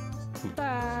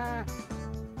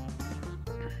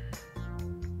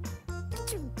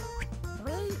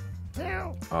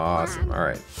 Awesome. All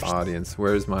right, audience.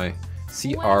 Where's my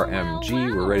CRMG?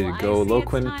 Well, We're ready to go.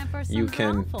 Loquin, you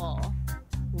can.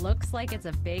 Looks like it's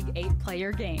a big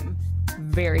 8-player game.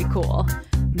 Very cool.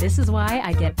 This is why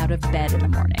I get out of bed in the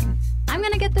morning. I'm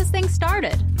gonna get this thing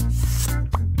started.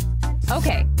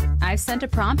 Okay, I've sent a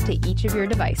prompt to each of your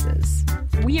devices.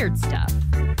 Weird stuff,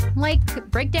 like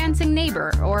breakdancing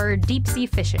neighbor or deep sea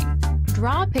fishing.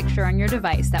 Draw a picture on your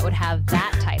device that would have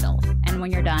that title, and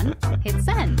when you're done, hit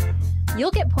send.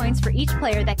 You'll get points for each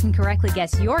player that can correctly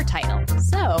guess your title,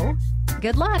 so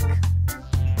good luck!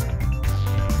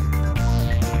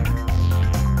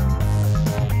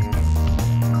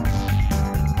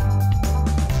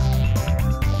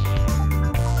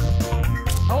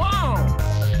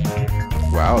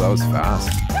 Wow, that was fast.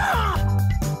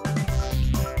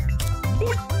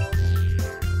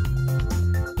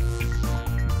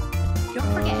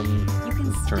 Don't forget, you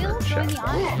can still join the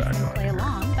audience and play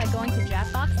along by going to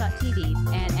jackbox.tv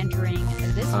and entering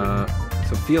this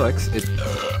so Felix,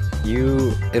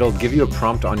 it'll give you a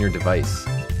prompt on your device.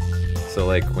 So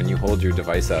like when you hold your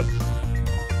device up,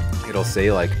 it'll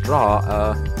say like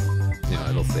draw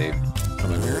it'll say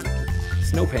something weird,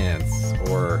 snow pants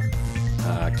or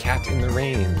cat in the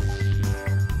rain.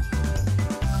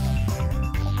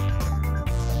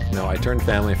 No, I turned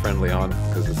family friendly on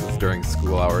because this is during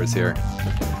school hours here.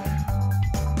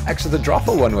 Actually, the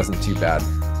Drawful one wasn't too bad.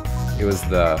 It was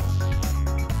the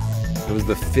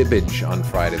Fibbage on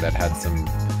Friday that had some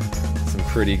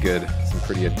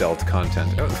pretty adult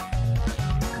content.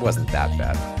 It wasn't that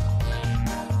bad.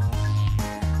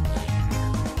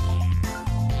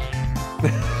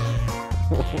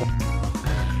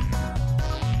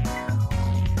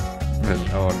 And,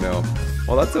 oh no.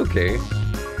 Well, that's okay.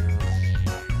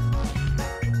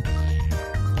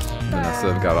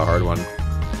 Vanessa got a hard one.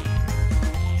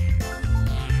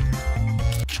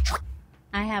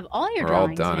 I have all your We're all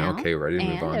drawings done. now, Okay, ready to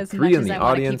move and on. as 3 much in as the I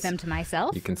want to keep audience. them to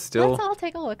myself, You can still. let's all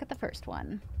take a look at the first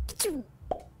one.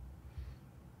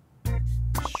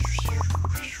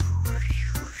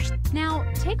 Now,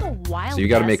 take a wild So you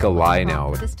gotta guess make a what lie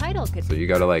prompt now. This title could So you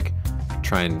gotta like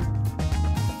try and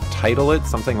title it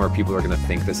something where people are gonna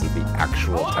think this is the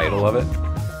actual title of it.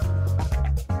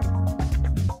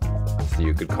 So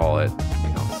you could call it, you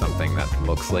know, something that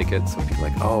looks like it. So people are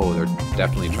like, oh, they're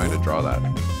definitely trying to draw that.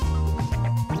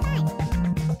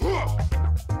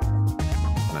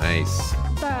 Nice.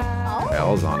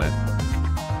 L's on it.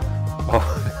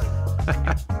 Oh.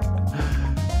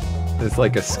 It's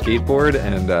like a skateboard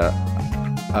and a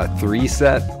 3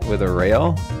 set with a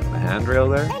rail, a handrail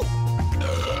there.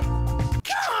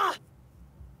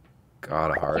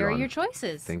 Got a hard Here are one. your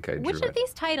choices. I think I drew Which it. of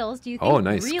these titles do you think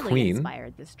Nice. really Queen.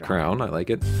 inspired this drawing? Crown, I like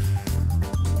it.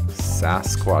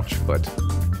 Sasquatch foot.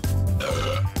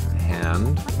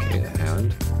 Hand. Okay,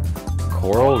 hand.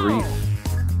 Coral reef.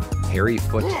 Hairy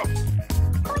foot.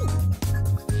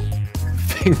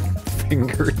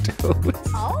 Finger toes.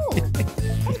 Oh,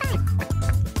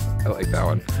 I like that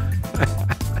one.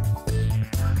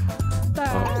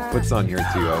 Foot's on here too.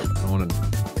 I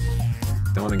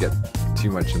don't want to get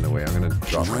too much in the way. I'm gonna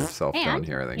drop myself down and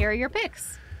here, I think. here are your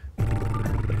picks.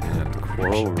 And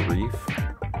coral reef.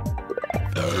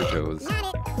 Finger toes.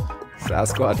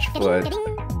 Sasquatch foot.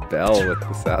 Bell with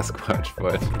the Sasquatch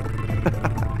foot.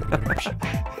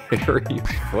 Hairy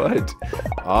foot.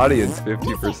 Audience,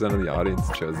 50% of the audience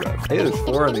chose that. Hey, there's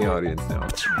 4 in the audience now.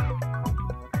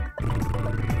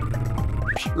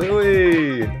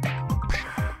 Louie!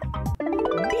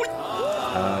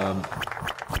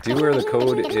 Do where the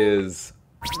code is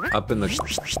up in the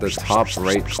top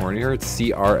right corner. It's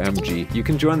CRMG. You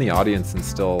can join the audience and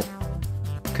still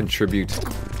contribute.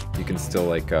 You can still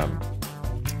like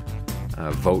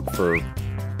vote for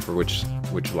which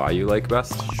lie you like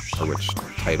best, or which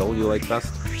title you like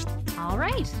best. All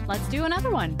right, let's do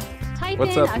another one. Type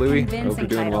What's in up, a Louie? convincing Hope you're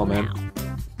doing title well, man. now.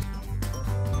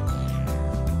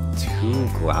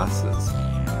 2 glasses.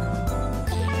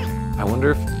 I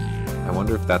wonder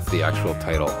if that's the actual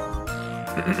title.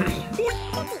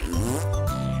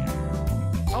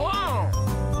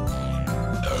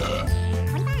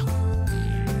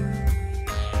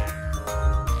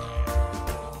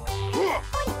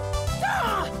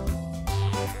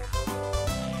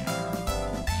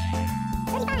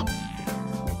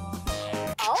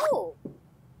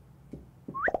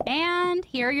 And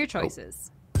here are your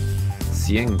choices.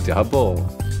 Seeing double.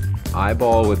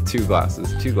 Eyeball with 2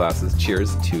 glasses. 2 glasses.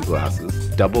 Cheers. 2 glasses.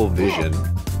 Double vision.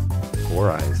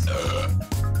 4 eyes.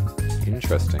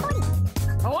 Interesting.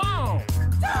 Oh.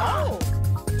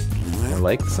 I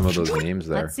like some of those names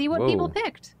there. Let's see what Whoa. people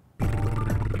picked.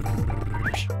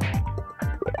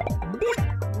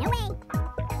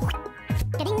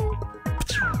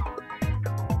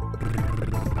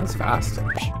 That's fast.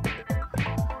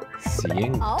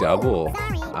 Seeing double.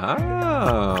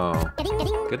 Oh.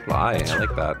 Good lie. I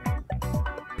like that.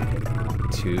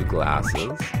 2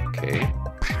 glasses. Okay.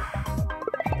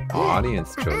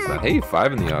 Audience chose that. Hey,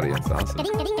 5 in the audience. Awesome.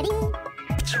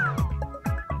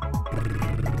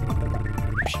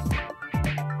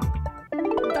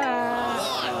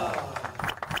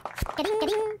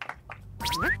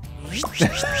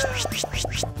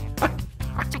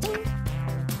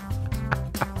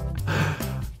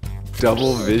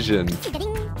 Double vision.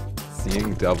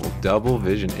 Seeing double. Double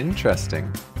vision.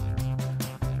 Interesting.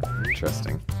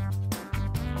 Interesting.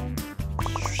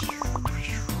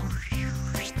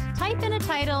 Type in a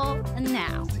title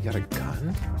now. He got a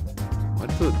gun?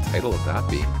 What's the title of that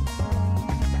be?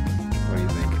 What do you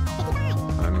think?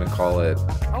 I'm gonna call it...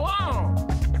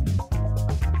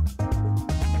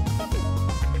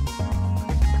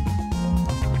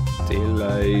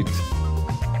 Daylight.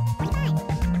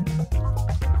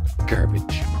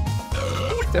 Garbage.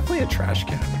 Definitely a trash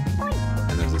can.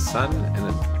 And there's a son and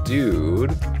a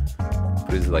dude.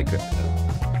 But he's like I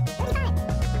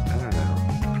don't know.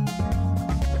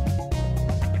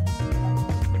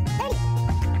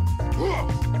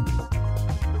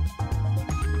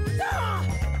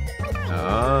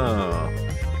 Oh.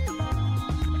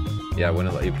 Yeah, I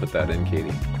wouldn't let you put that in,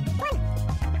 Katie.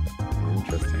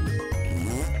 Interesting.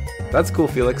 That's cool,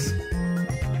 Felix.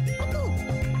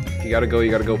 You gotta go, you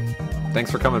gotta go.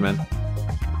 Thanks for coming, man.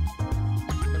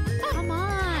 Come on.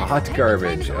 Hot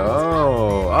garbage.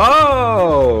 Oh.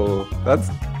 Oh!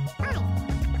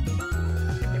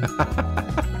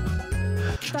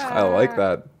 I like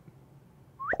that.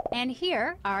 And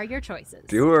here are your choices.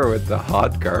 Doer with the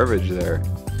hot garbage there.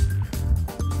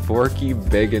 Forky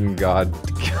Beggin' God.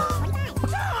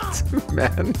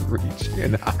 Man reaching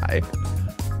an eye.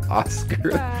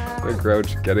 Oscar the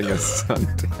Grouch getting a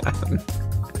suntan.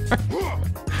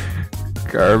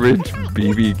 Garbage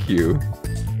BBQ.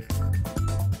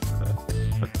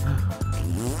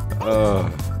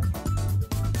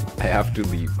 I have to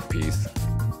leave. Peace.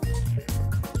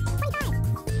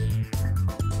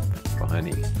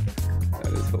 Funny.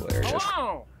 That is hilarious.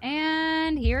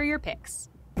 And here are your picks.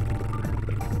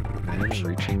 Man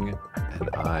reaching an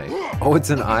eye. Oh, it's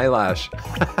an eyelash.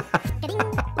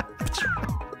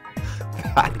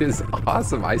 That is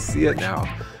awesome. I see it now.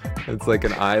 It's like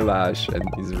an eyelash and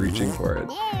he's reaching for it.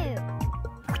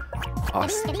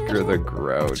 Oscar the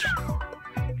Grouch.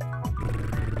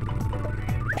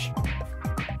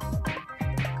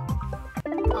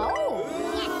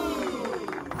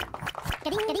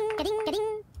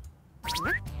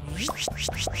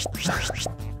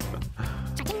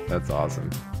 That's awesome.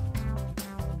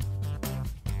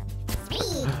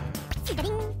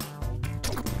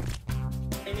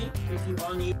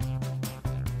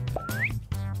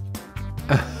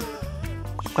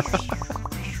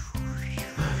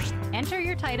 Enter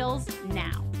your titles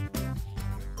now.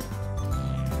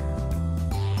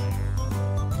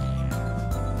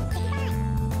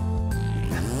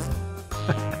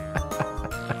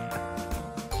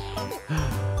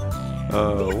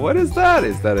 What is that?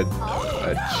 Is that a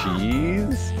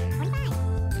cheese?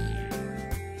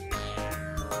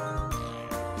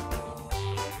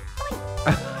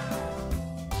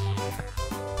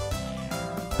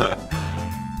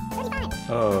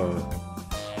 Oh.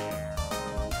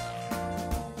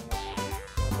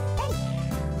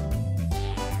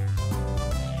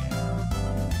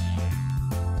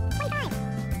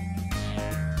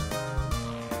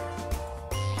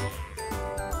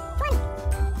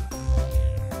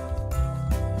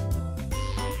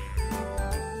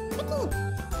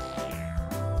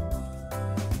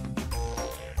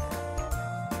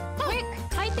 Quick,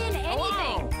 type in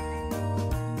anything.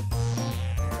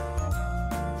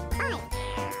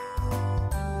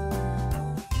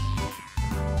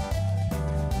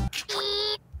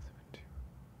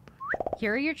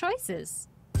 Here are your choices.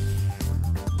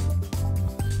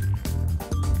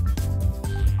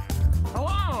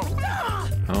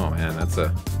 Oh man, that's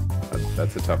a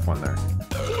tough one there.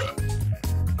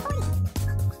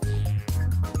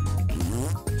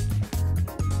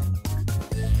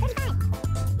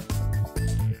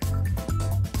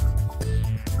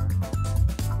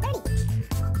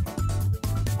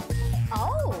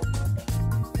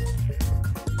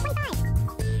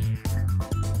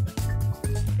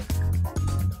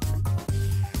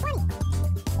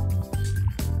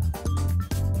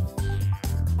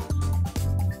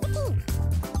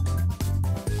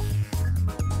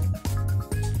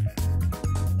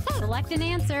 Select an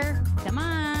answer. Come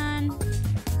on.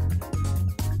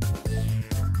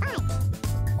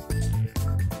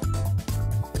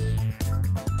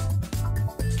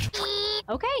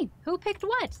 Okay, who picked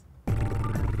what?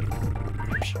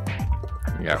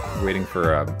 Yeah, waiting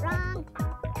for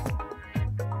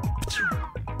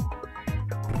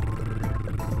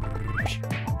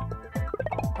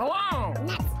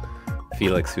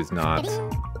Felix, who's not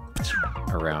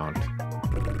around.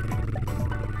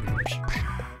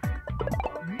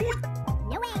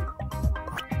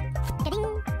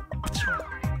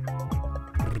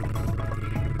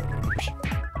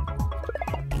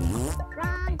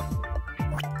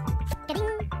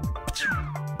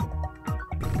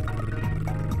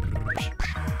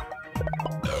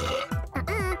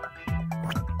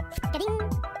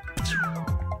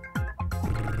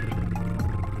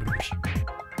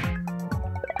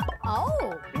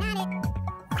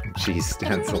 Cheese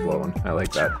stands alone. I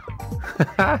like that.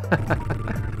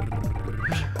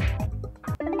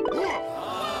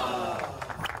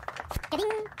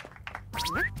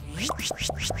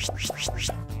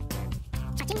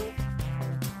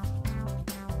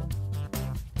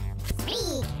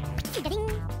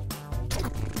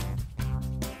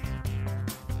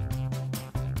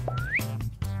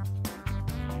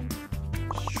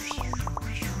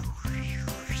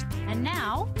 And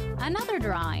now, another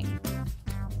drawing.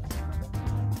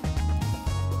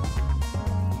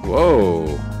 Whoa,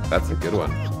 that's a good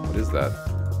one. What is that?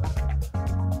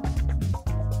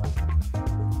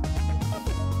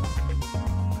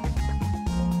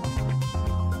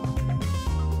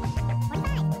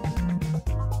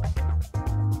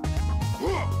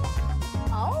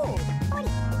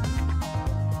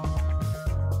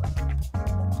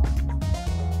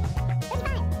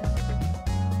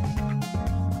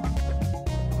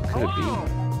 could it be?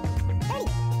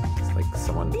 It's like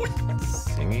someone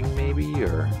singing, maybe,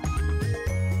 or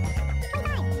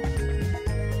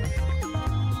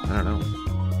I don't know.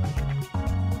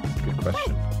 Good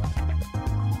question.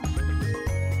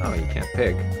 Oh, you can't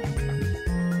pick.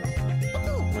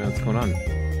 What's going on?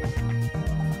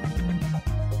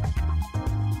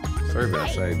 Sorry,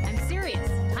 Vash. I'm serious.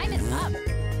 Time is up.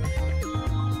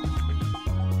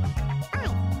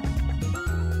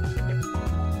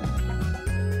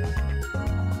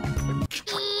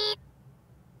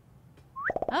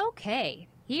 Okay,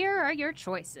 here are your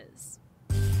choices.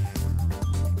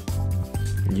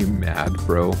 You mad,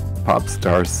 bro? Pop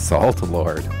star Salt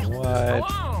Lord. What?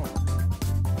 Oh.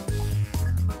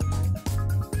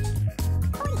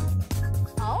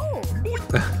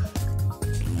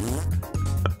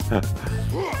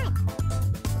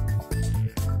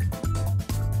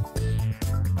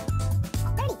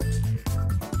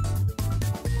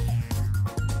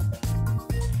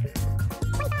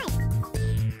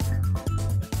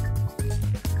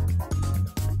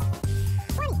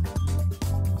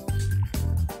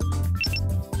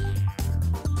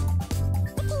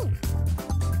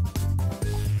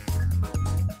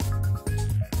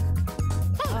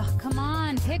 Oh, come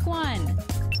on, pick one.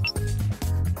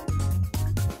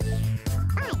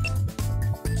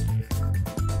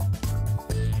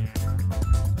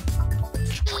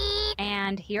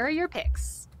 And here are your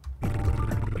picks.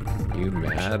 You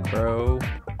mad, bro?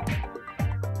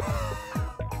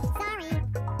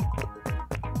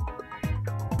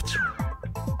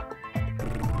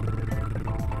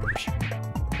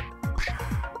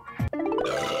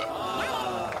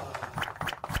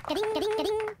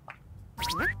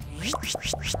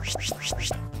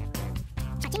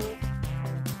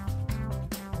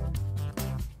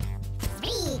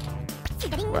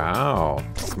 Wow,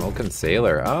 Smoking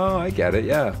Sailor. Oh, I get it,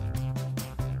 yeah.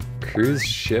 Cruise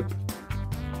ship.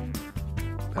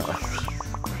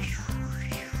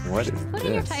 What is Put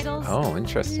in your this? titles Oh,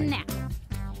 interesting. now.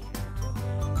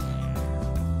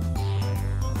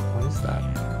 What is that?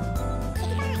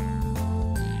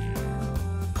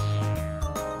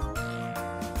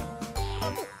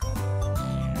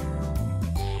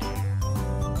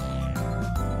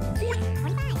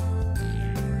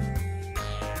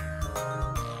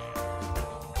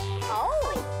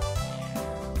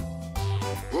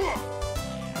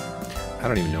 I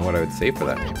don't even know what I would say for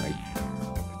that name. Like,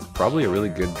 it's probably a really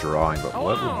good drawing, but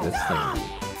what would this thing be?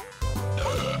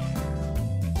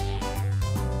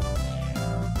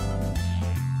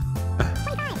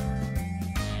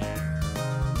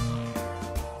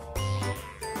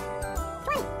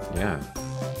 Yeah.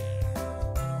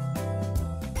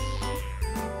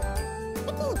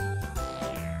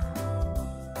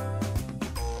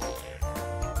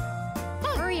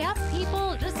 Hurry up,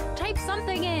 people. Just type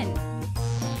something in.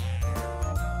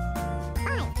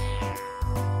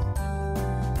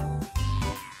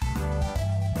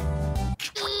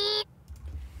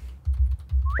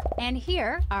 And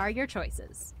here are your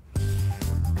choices.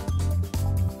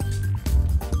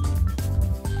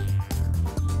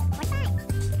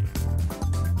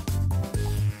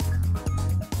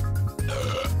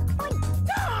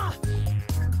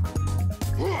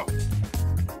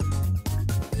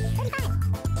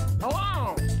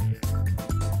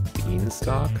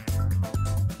 Beanstalk?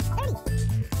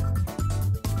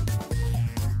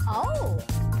 Oh.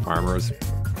 Farmer's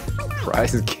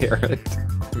prize carrot.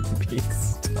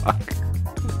 Beanstalk.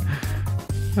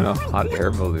 And a hot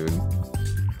air balloon.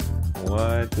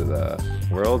 What the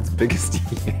world's biggest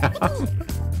yam?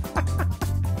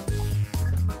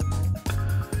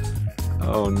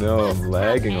 Oh no, I'm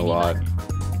lagging a lot.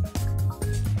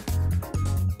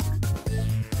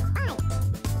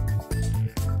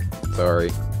 Sorry.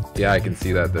 Yeah, I can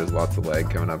see that there's lots of lag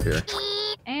coming up here.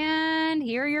 And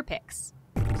here are your picks.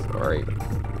 Sorry.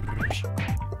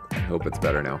 I hope it's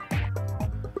better now.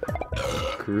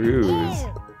 Cruise.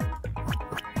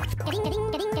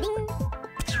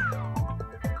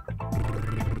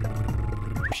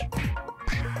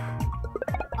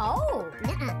 Oh.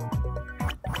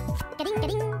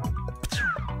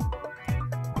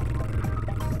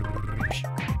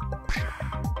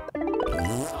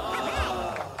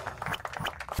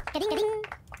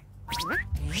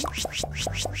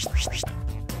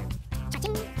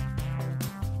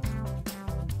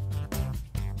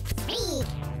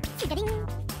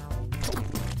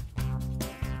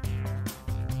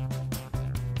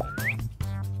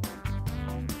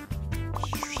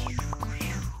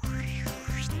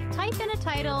 Type in a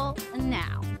title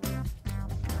now.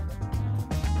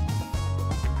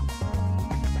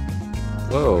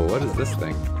 Whoa, what is this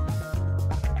thing?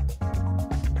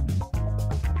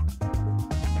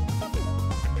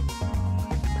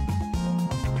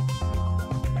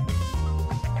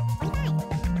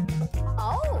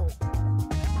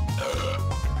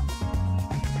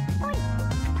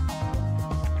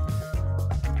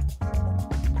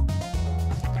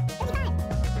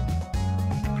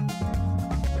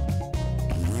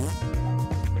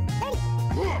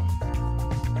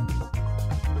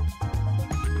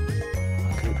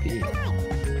 VIP.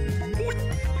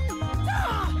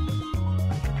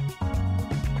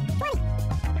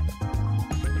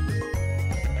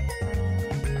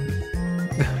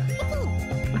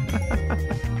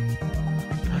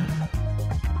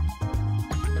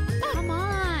 Come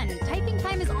on, typing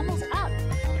time is almost up.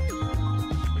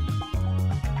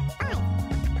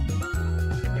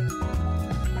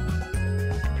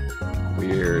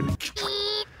 Weird.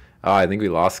 Oh, I think we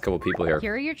lost a couple people here.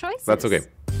 Here are your choices. That's okay.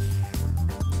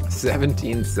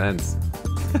 17 cents.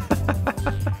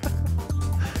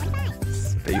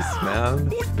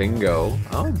 Spaceman. Bingo.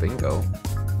 Oh, bingo.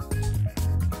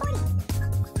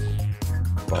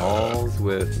 Balls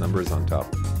with numbers on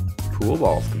top. Pool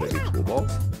balls. Can they be pool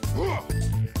balls?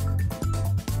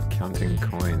 Counting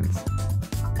coins.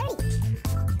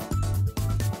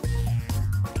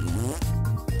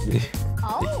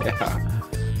 Oh. Yeah.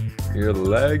 You're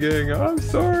lagging. I'm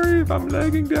sorry if I'm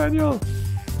lagging, Daniel.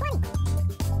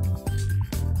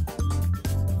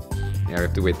 Yeah, we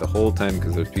have to wait the whole time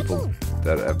because there's people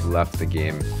that have left the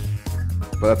game.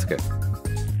 But that's okay.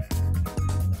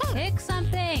 Pick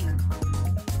something.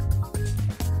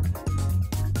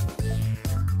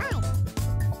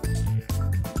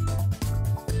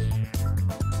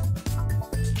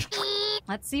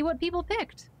 Let's see what people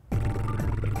picked.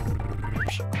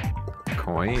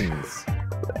 Coins.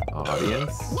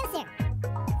 Audience. No, sir.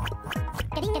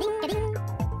 Yeah.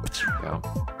 No.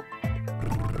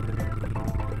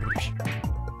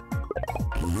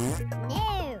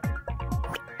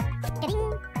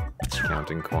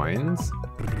 Counting coins.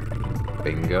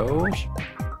 Bingo.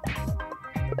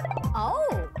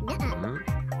 Oh.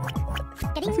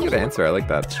 That's a good answer. I like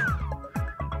that.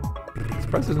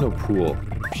 Surprised there's no pool.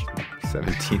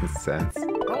 17 cents.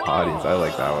 Audience. I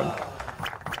like that one.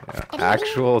 Yeah.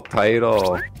 Actual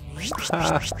title. Oh,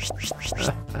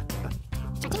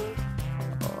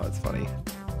 that's funny.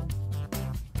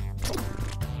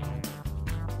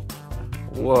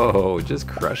 Whoa, just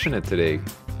crushing it today.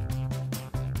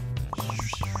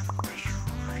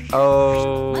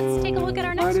 Oh. Let's take a look at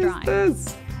our next what drawing. Is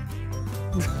this?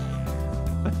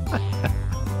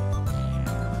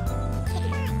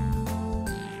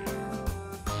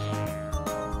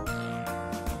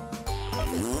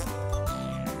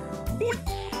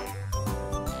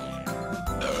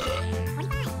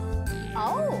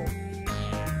 Oh.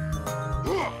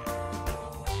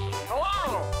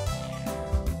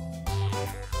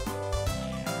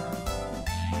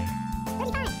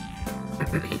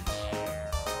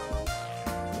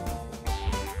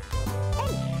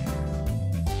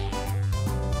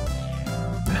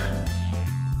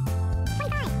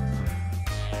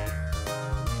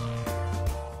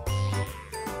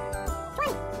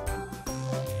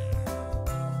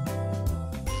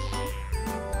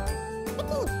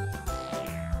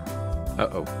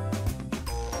 Uh-oh.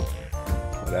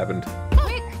 What happened?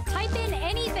 Quick, type in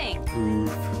anything.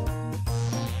 Oof.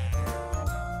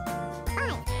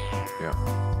 Yeah.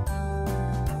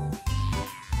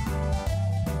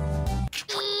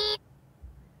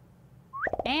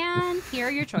 And here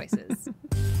are your choices.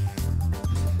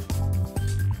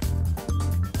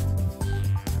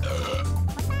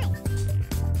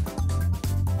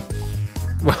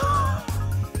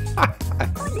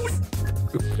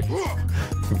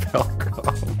 Velcro.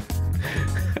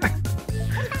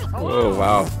 Whoa,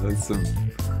 wow.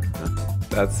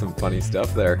 That's some funny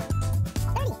stuff there.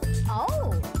 Oh.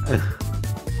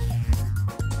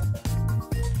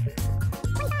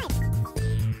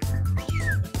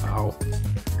 Wow.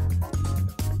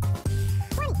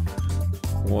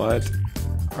 What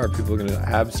are people gonna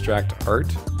abstract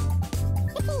art?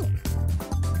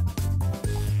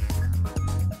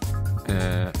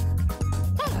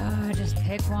 Just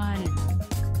pick one.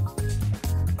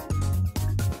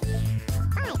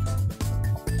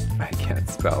 I can't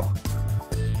spell.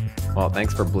 Well,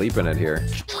 thanks for bleeping it here.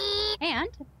 And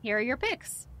here are your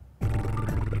picks.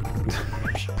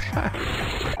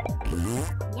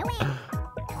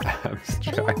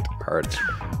 Abstract art.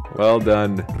 Well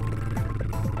done.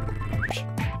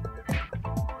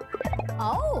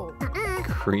 Oh.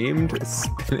 Creamed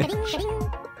spinach.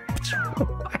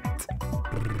 What?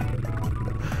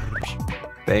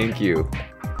 Thank you.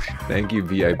 Thank you,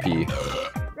 VIP.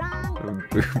 Wrong.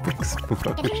 Boob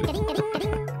explosion.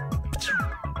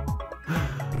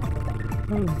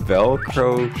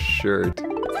 Velcro shirt.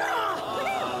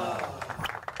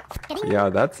 Yeah,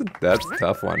 that's a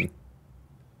tough one.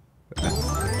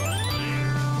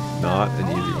 Not an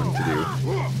easy one to do.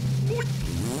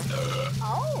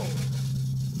 Oh.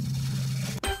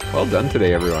 Well done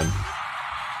today, everyone.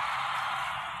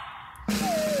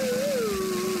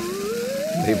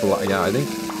 Yeah, I think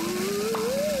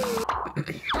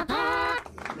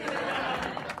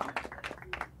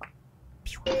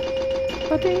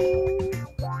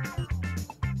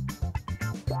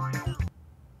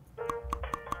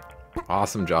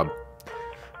Awesome job.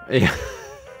 Yeah.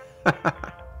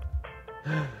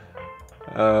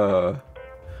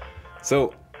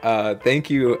 Thank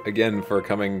you again for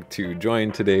coming to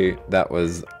join today. That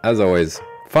was, as always,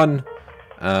 fun.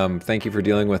 Thank you for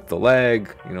dealing with the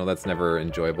lag. You know, that's never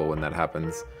enjoyable when that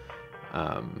happens.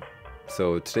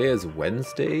 So today is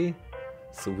Wednesday,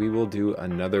 so we will do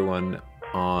another one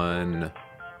on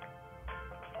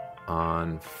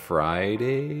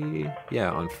Friday.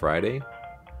 Yeah, on Friday.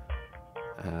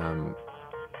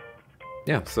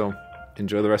 Yeah, so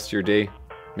enjoy the rest of your day.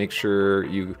 Make sure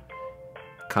you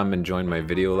come and join my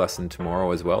video lesson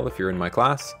tomorrow as well if you're in my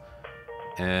class.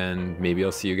 And maybe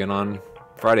I'll see you again on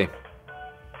Friday.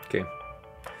 Okay.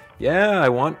 Yeah, I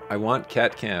want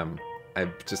cat cam.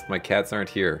 My cats aren't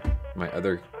here. My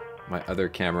other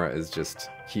camera is just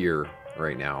here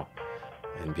right now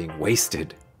and being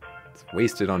wasted. It's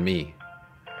wasted on me.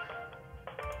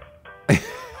 I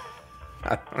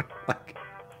don't like.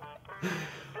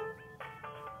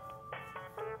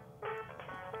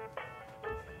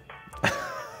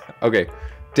 Okay,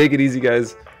 take it easy,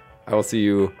 guys. I will see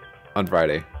you on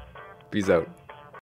Friday. Peace out.